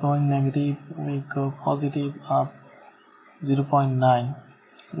 So it's going negative, we go positive up 0.9.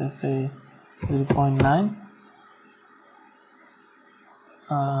 Let's say 0.9.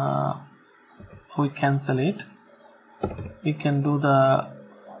 We cancel it. We can do the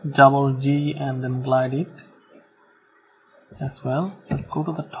double G and then glide it. as well. Let's go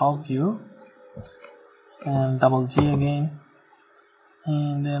to the top view and double G again,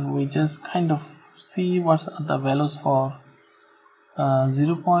 and then we just kind of see what's the values for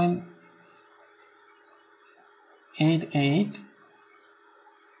 0.88. .88,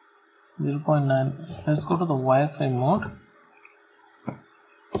 0.9. Let's go to the wireframe mode,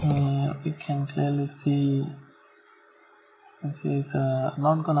 and we can clearly see this is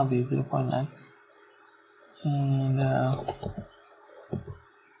not gonna be 0.9. And let's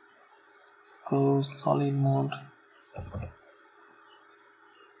go solid mode.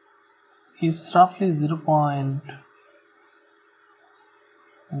 It's roughly 0.0.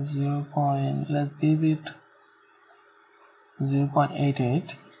 Let's give it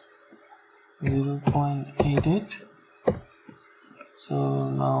 0.88. 0.88. So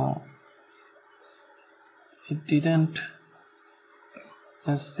now it didn't.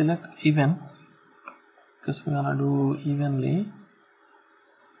 Let's select even because we're gonna do evenly.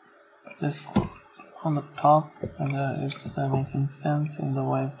 Let's go on the top, and it's making sense in the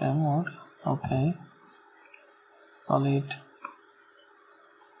wireframe mode. Okay, solid,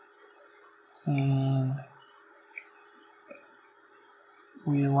 and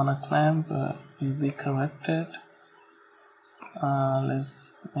we wanna clamp will be corrected.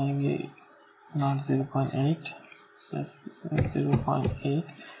 Let's maybe not 0.8. Let's 0.8.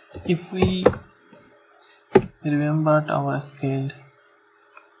 If we remembered our scale,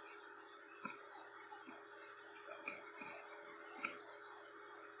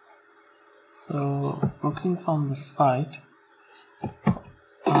 so looking from the side,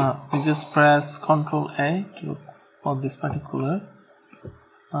 we just press Ctrl A to look for this particular.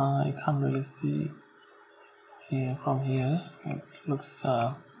 You can't really see here from here. It looks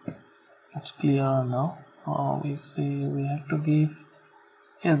much clearer now. We see we have to give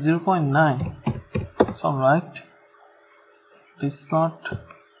 0.9. It's alright. It's not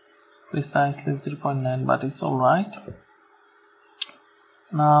precisely 0.9, but it's alright.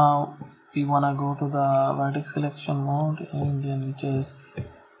 Now we wanna go to the vertex selection mode, and then just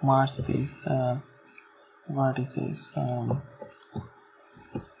merge these vertices.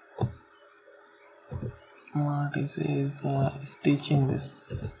 Stitching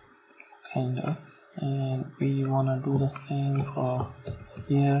this kind of, and we wanna do the same for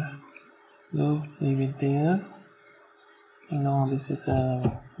here. Look, leave it there. You know, this is a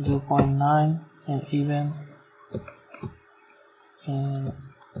 0.9 and even, and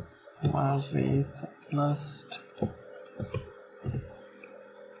merge this last.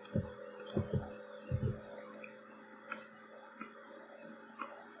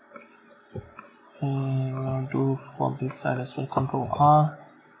 And we'll do for this side as well. Ctrl R,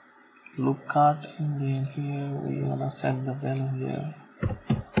 loop cut, and then here we wanna set the value here.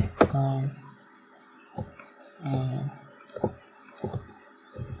 And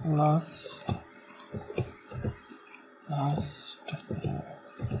last.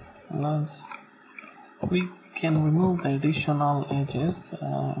 We can remove the additional edges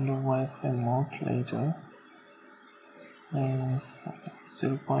in the wireframe mode later. And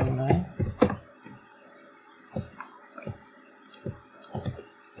 0.9.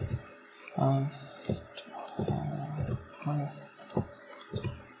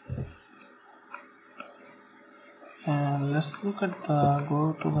 And let's look at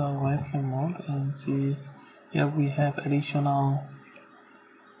go to the wireframe mode and see here we have additional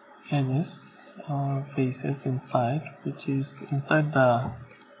edges or faces inside, which is inside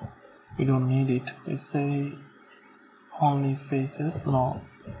we don't need it. We say only faces. No,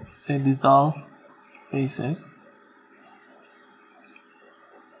 we say dissolve faces.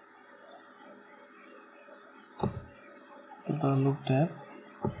 The look depth,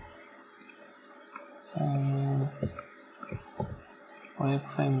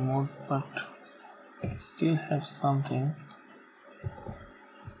 wireframe mode, but still have something.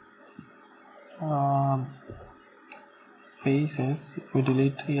 Faces we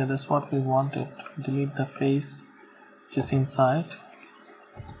delete here. That's what we wanted. Delete the face just inside.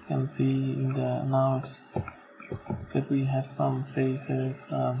 You can see in the now it's good. We have some faces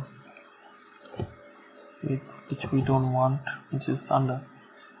which we don't want, which is under.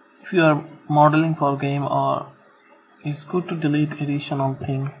 If you are modeling for game, or it's good to delete additional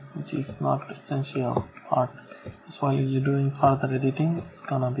thing which is not essential part. That's why you're doing further editing, it's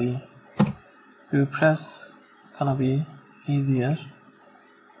gonna be, you press, it's gonna be easier.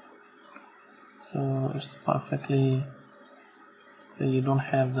 So it's perfectly, so you don't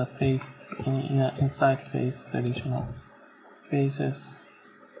have the face inside face additional faces.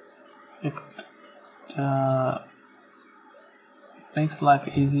 It makes life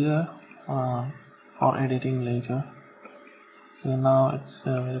easier for editing later. So now it's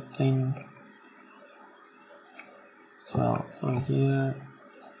very clean as well. So here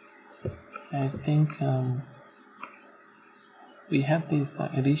I think we have this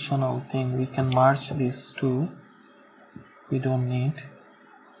additional thing. We can merge these two. We don't need.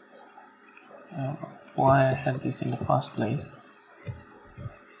 Why I had this in the first place?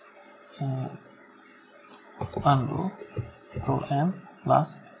 Undo, Control N,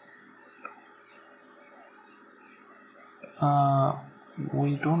 last.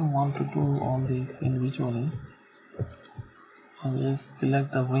 We don't want to do all these individually. I'll just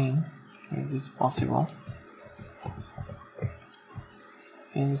select the ring if it's possible.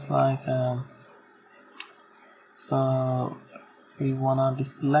 Seems like so we wanna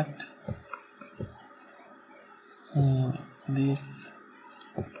deselect this.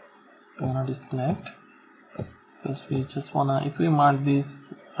 We wanna deselect because we just wanna, if we mark this,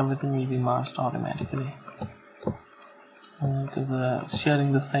 everything will be marked automatically because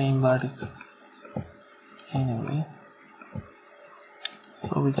sharing the same vertex anyway.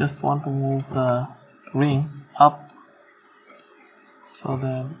 So we just want to move the ring up, so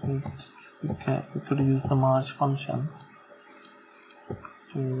that we could use the merge function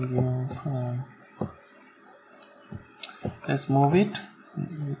to remove. Let's move it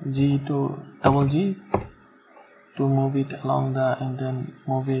double G to move it along the, and then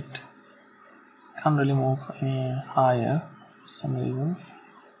move it. Can't really move any higher for some reasons.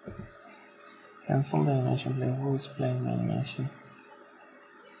 Cancel the animation player. Who is playing the animation?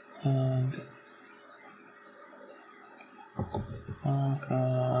 And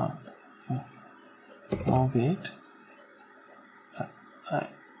move it.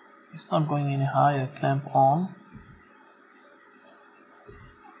 It's not going any higher. Clamp on,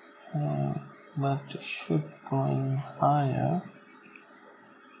 but it should going higher.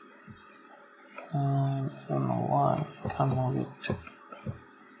 I don't know why I can't move it.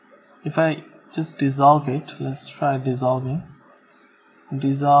 If I just dissolve it, let's try dissolving.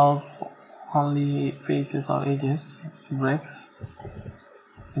 Dissolve only faces or edges, breaks,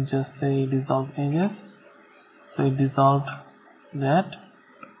 and just say dissolve edges. So it dissolved that.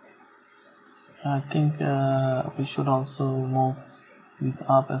 I think we should also move this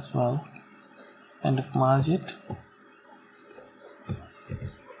up as well, and merge it.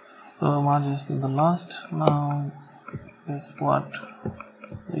 So merge is the last. Now is what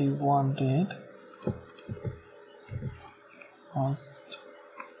we wanted. First,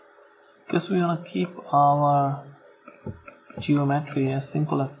 because we want to keep our geometry as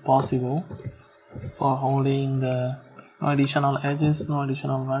simple as possible for holding the no additional edges, no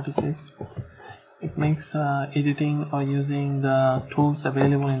additional vertices. It makes editing or using the tools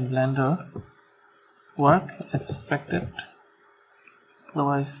available in Blender work as expected.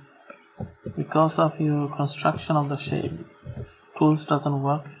 Otherwise, because of your construction of the shape, tools doesn't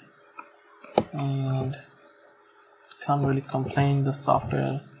work, and can't really complain the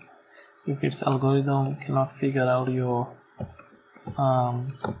software if its algorithm cannot figure out your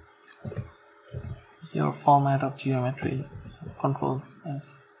format of geometry controls.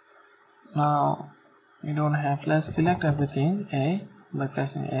 As now we don't have. Let's select everything A by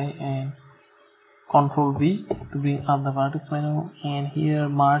pressing A and Control V to bring up the vertex menu, and here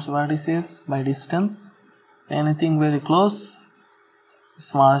merge vertices by distance. Anything very close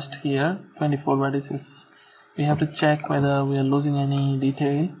is merged here. 24 vertices. We have to check whether we are losing any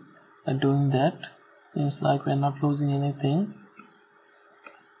detail by doing that. Seems like we are not losing anything,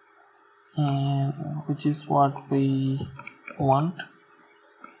 and which is what we want.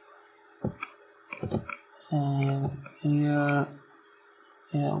 And here,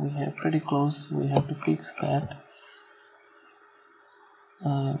 yeah, we have pretty close. We have to fix that.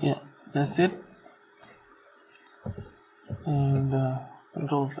 Yeah, that's it. And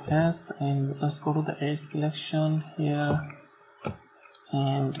Control S, and let's go to the edge selection here,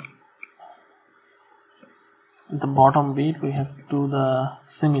 and the bottom bit we have to do the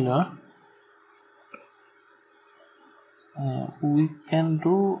similar. We can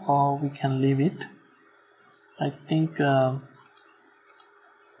do, or we can leave it. I think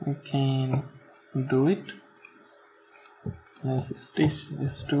we can do it. Let's stitch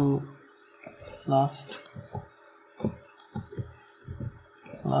these two last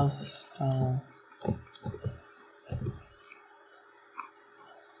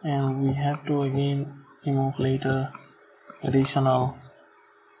and we have to again remove later additional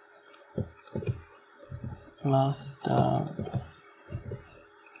last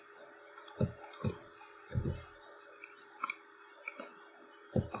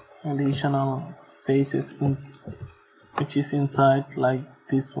additional faces which is inside, like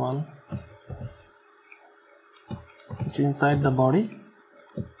this one. which is inside the body.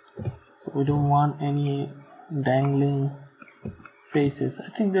 So we don't want any dangling faces. I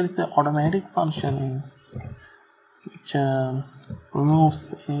think there is an automatic function which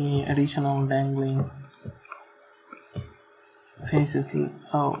removes any additional dangling faces.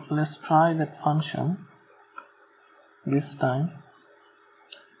 Oh, let's try that function this time.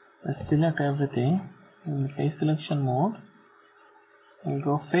 Let's select everything in the face selection mode and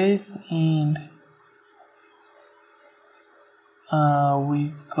go face, and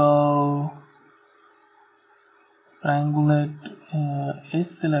we go triangulate edge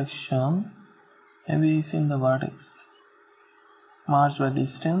selection, maybe is in the vertex, march by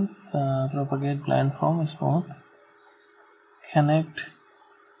distance, propagate blend from smooth, connect,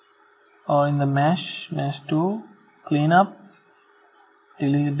 or in the mesh 2, clean up,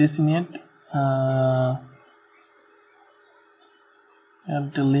 delete, decimate,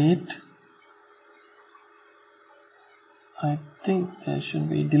 delete. I think there should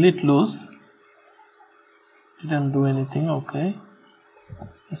be delete loose. Didn't do anything. Okay,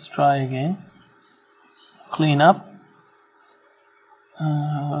 let's try again. Clean up,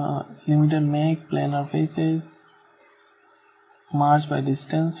 limited make, planar faces, march by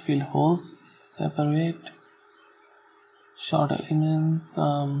distance, fill holes, separate, short elements.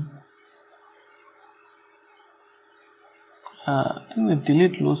 I think the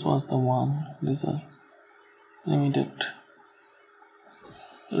delete loose was the one. These are limited.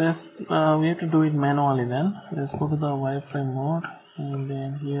 Let's we have to do it manually. Then let's go to the wireframe mode, and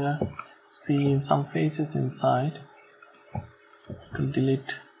then here see some faces inside. To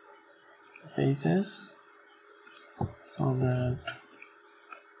delete faces so that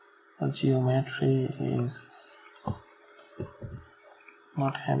the geometry is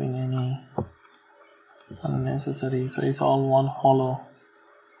not having any unnecessary, so it's all one hollow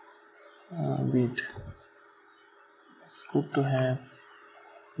bit. It's good to have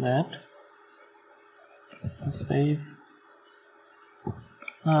that. Save.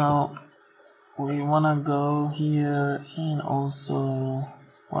 Now we wanna go here, and also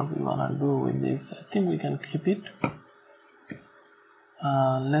what we wanna do with this, I think we can keep it.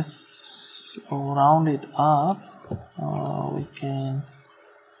 Let's round it up. We can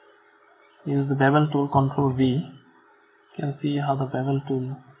use the bevel tool, Control V. You can see how the bevel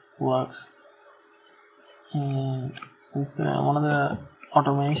tool works, and this is one of the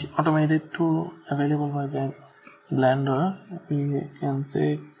automated tool available by Blender. We can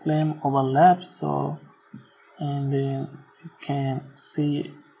say claim overlap, so and then you can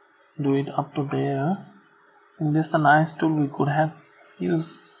see do it up to there. And this is a nice tool we could have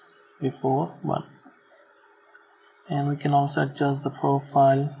used before, but and we can also adjust the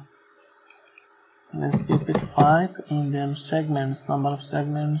profile. Let's keep it 5, and then segments, number of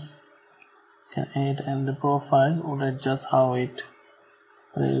segments can add, and the profile would adjust how it,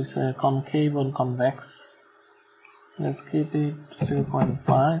 whether it's a concave or convex. Let's keep it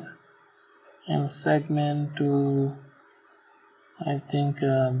 0.5, and segment to, I think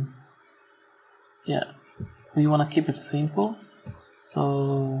yeah, we want to keep it simple.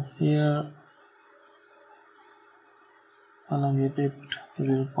 So here I'm gonna give it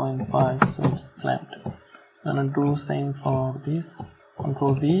 0.5, so it's clamped. I'm gonna do same for this.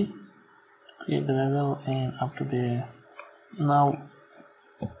 Control V, create the bevel, and up to there. Now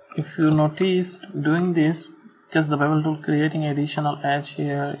if you noticed doing this, because the bevel tool creating additional edge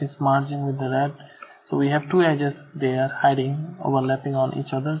here is merging with the red, so we have two edges there hiding, overlapping on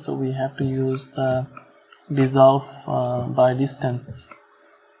each other, so we have to use the dissolve by distance,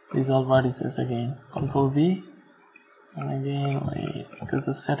 dissolve vertices again. Control V, and again because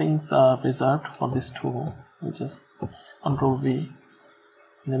the settings are reserved for this tool, we just Control V,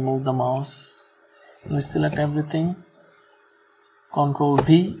 then move the mouse, and we select everything. Control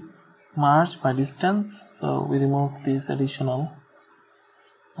V, merge by distance, so we remove these additional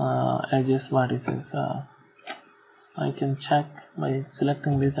edges, vertices. I can check by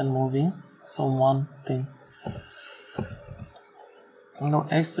selecting this and moving. So one thing, now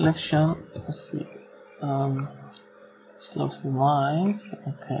edge selection, let's see, this looks nice.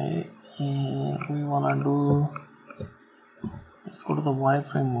 Okay, and we wanna do, let's go to the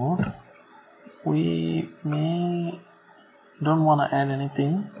wireframe mode. We don't want to add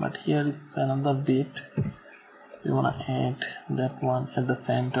anything, but here is another bit we want to add, that one at the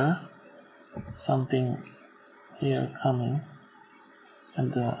center, something here coming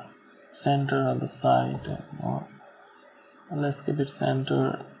at the center of the side. Let's keep it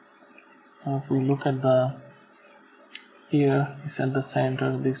center. If we look at the here, it's at the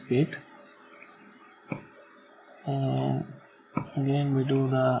center, this bit, and again we do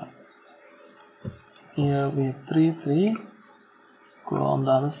the here we have 3 3. Go on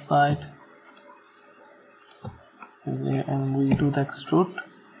the other side and we do the extrude.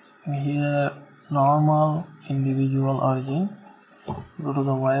 Here normal, individual, origin. Go to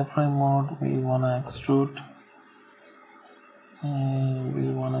the wireframe mode. We wanna extrude and we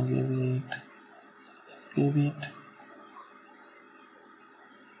wanna give it, escape it,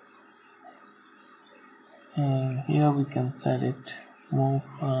 and here we can set it, move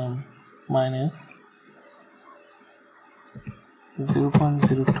from minus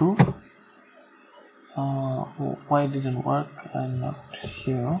 0.02. Why it didn't work, I'm not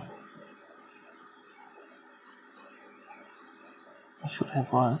sure. It should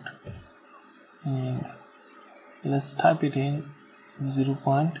have worked. And let's type it in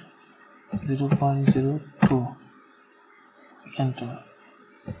 0.02. Enter.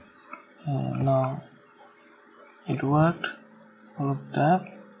 And now it worked. Look tab.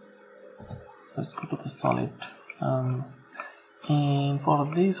 Let's go to the solid. And for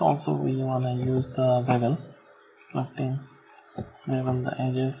this also we wanna use the bevel, selecting bevel the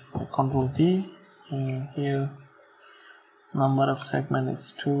edges, Ctrl V, and here number of segment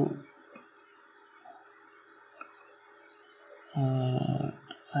is 2, and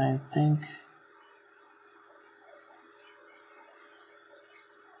I think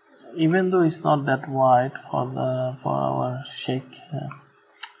even though it's not that wide for our shake,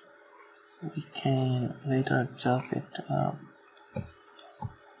 we can later adjust it.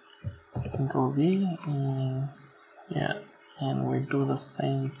 Ctrl V, and yeah, and we do the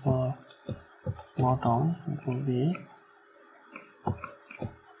same for bottom. Ctrl V,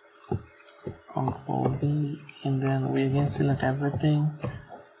 Ctrl V, and then we again select everything,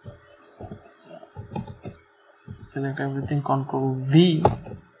 Ctrl V,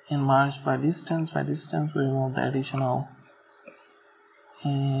 and merge by distance. We remove the additional,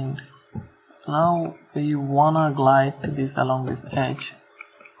 and now we wanna glide this along this edge.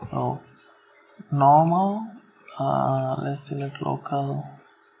 So normal, let's select local,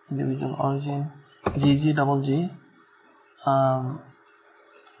 individual, origin, GG double G.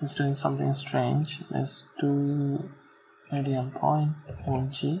 It's doing something strange. Let's do median point,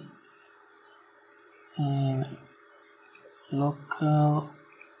 G, and local,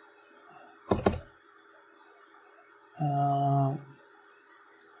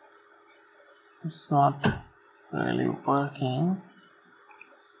 it's not really working.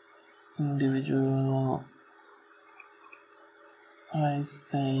 Individual, I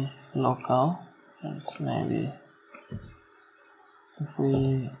say local. It's maybe if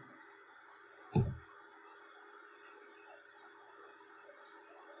we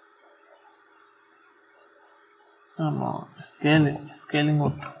no, scaling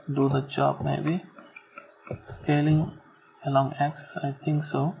would do the job. Maybe scaling along X, I think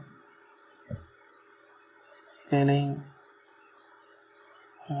so. Scaling,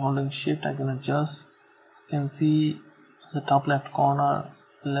 holding shift, I can adjust. You can see the top left corner.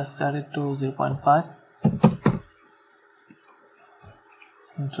 Let's set it to 0.5.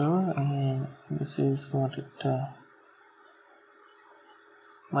 Enter, and this is what it.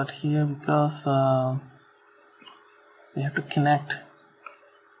 But here, because we have to connect.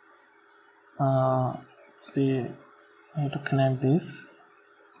 See, we have to connect this.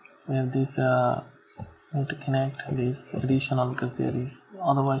 We have this. We need to connect this additional, because there is,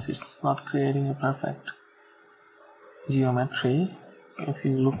 otherwise it's not creating a perfect geometry. If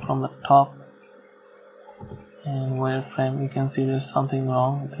you look from the top and wireframe, you can see there's something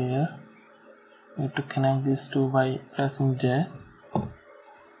wrong there. We have to connect these two by pressing J.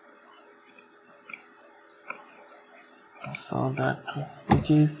 So that,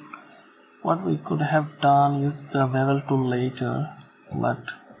 which is what we could have done, use the bevel tool later, but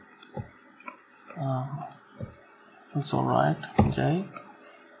it's alright. J.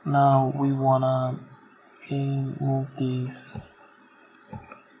 Now we wanna move these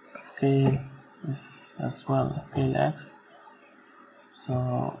scale is as well, scale X.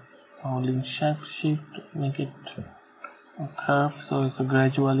 So holding shift, make it a curve, so it's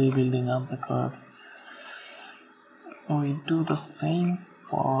gradually building up the curve. We do the same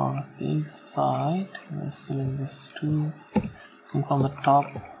for this side. Let's select this two, come from the top,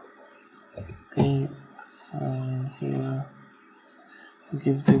 scale, and here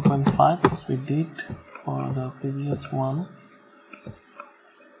give 0.5 as we did for the previous one,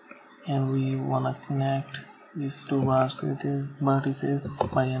 and we want to connect these two vertices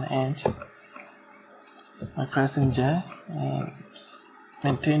by an edge by pressing J and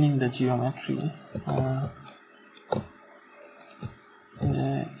maintaining the geometry.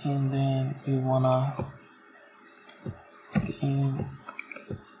 And then we wanna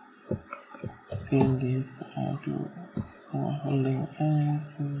scale this to holding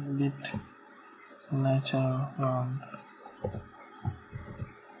as bit nature round.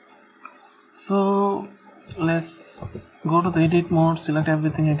 So let's go to the edit mode, select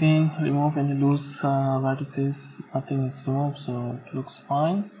everything again, remove any loose vertices. Nothing is removed, so it looks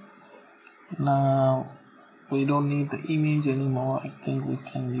fine. Now we don't need the image anymore. I think we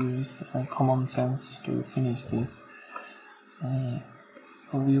can use common sense to finish this.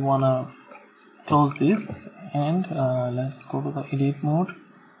 We wanna close this, and let's go to the edit mode.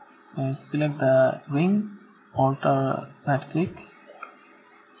 Let's select the ring, alter right click,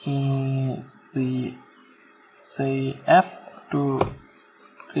 and we say F to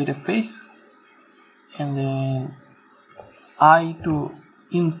create a face, and then I to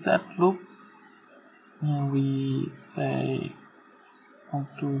insert loop, and we say up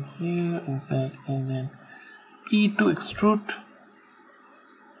to here, insert, and then E to extrude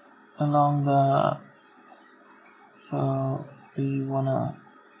along the, so we wanna,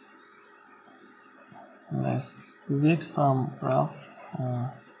 let's make some rough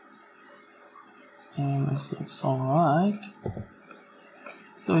and this looks alright.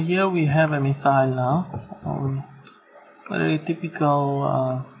 So here we have a missile now, very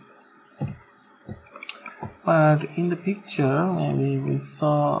typical, but in the picture maybe we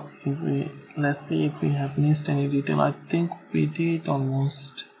saw, if we, let's see if we have missed any detail. I think we did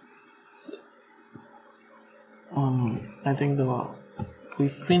almost. I think we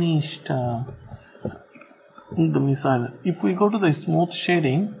finished the missile. If we go to the smooth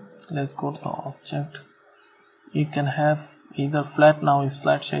shading, let's go to the object. You can have either flat, now is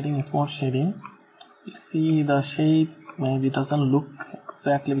flat shading, smooth shading. You see the shape maybe doesn't look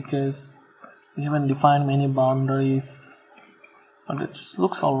exactly because we haven't defined many boundaries, but it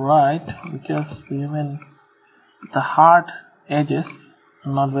looks alright because we haven't, the hard edges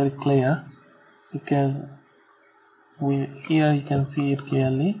are not very clear, because here you can see it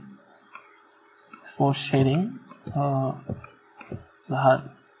clearly, smooth shading. The hard.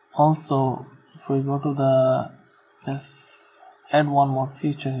 Also, if we go to the, let's add one more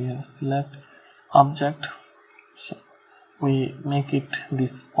feature here, select object, we make it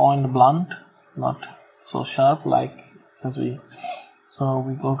this point blunt, not so sharp like as we, so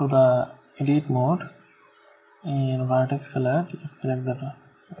we go to the edit mode and vertex select, select that,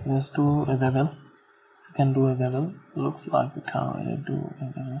 let's do a bevel. We can do a bevel, looks like we can't really do a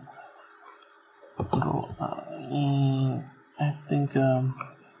bevel. I think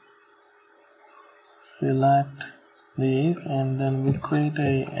select this, and then we create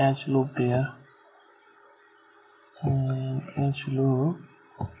a edge loop there, and edge loop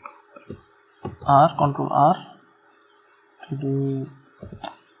R, control R to do,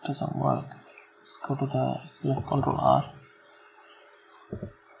 doesn't work. Let's go to the select, control R.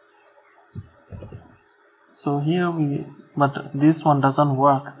 So here we, but this one doesn't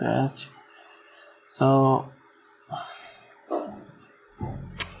work, the edge. So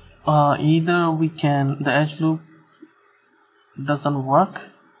either we can, the edge loop doesn't work,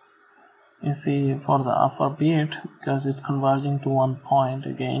 you see, for the upper bit, because it's converging to one point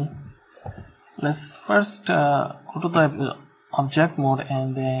again. Let's first go to the object mode,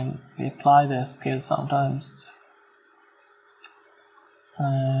 and then we apply the scale sometimes,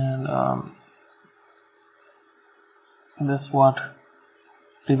 and that's what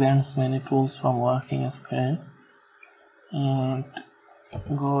prevents many tools from working as scale. And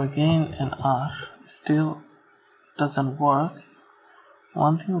go again, and R, still doesn't work.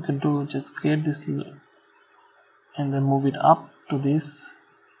 One thing we can do, just create this and then move it up to this,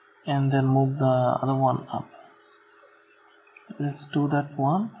 and then move the other one up. Let's do that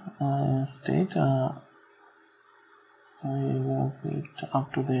one instead. We move it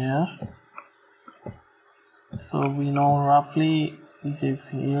up to there, so we know roughly this is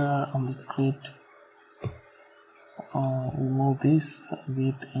here on the script. We move this a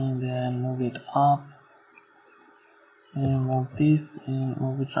bit and then move it up, and move this and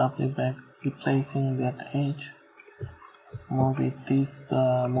move it roughly back, replacing that edge. Move it this,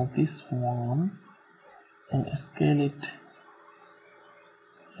 move this one and scale it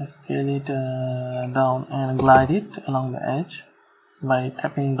down and glide it along the edge by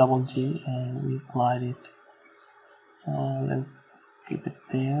tapping double G, and we glide it. Let's keep it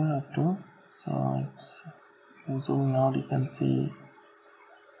there up to, so it's zooming out, you can see.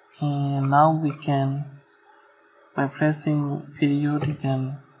 And now we can, by pressing period, you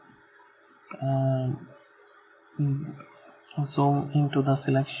can zoom into the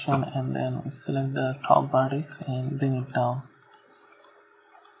selection, and then we select the top vertex and bring it down.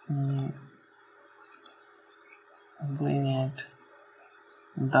 Bring it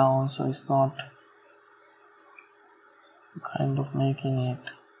down, so it's not kind of making it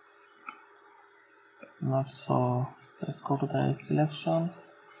not so. Let's go to the edge selection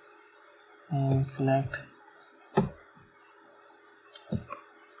and select.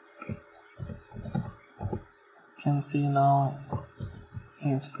 You can see now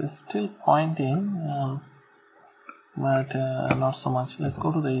it's still pointing, but not so much. Let's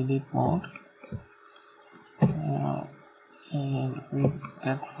go to the edit mode, and we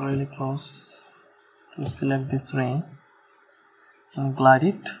get really close to select this ring and glide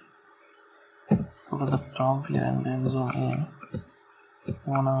it. Let's go to the top here and then zoom in.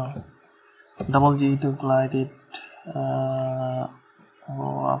 Wanna double G to glide it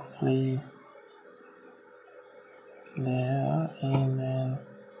roughly there, and then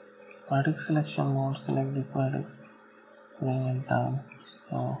vertex selection mode, select this vertex, bring it down.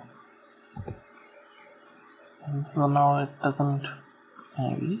 So now it doesn't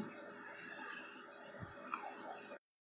maybe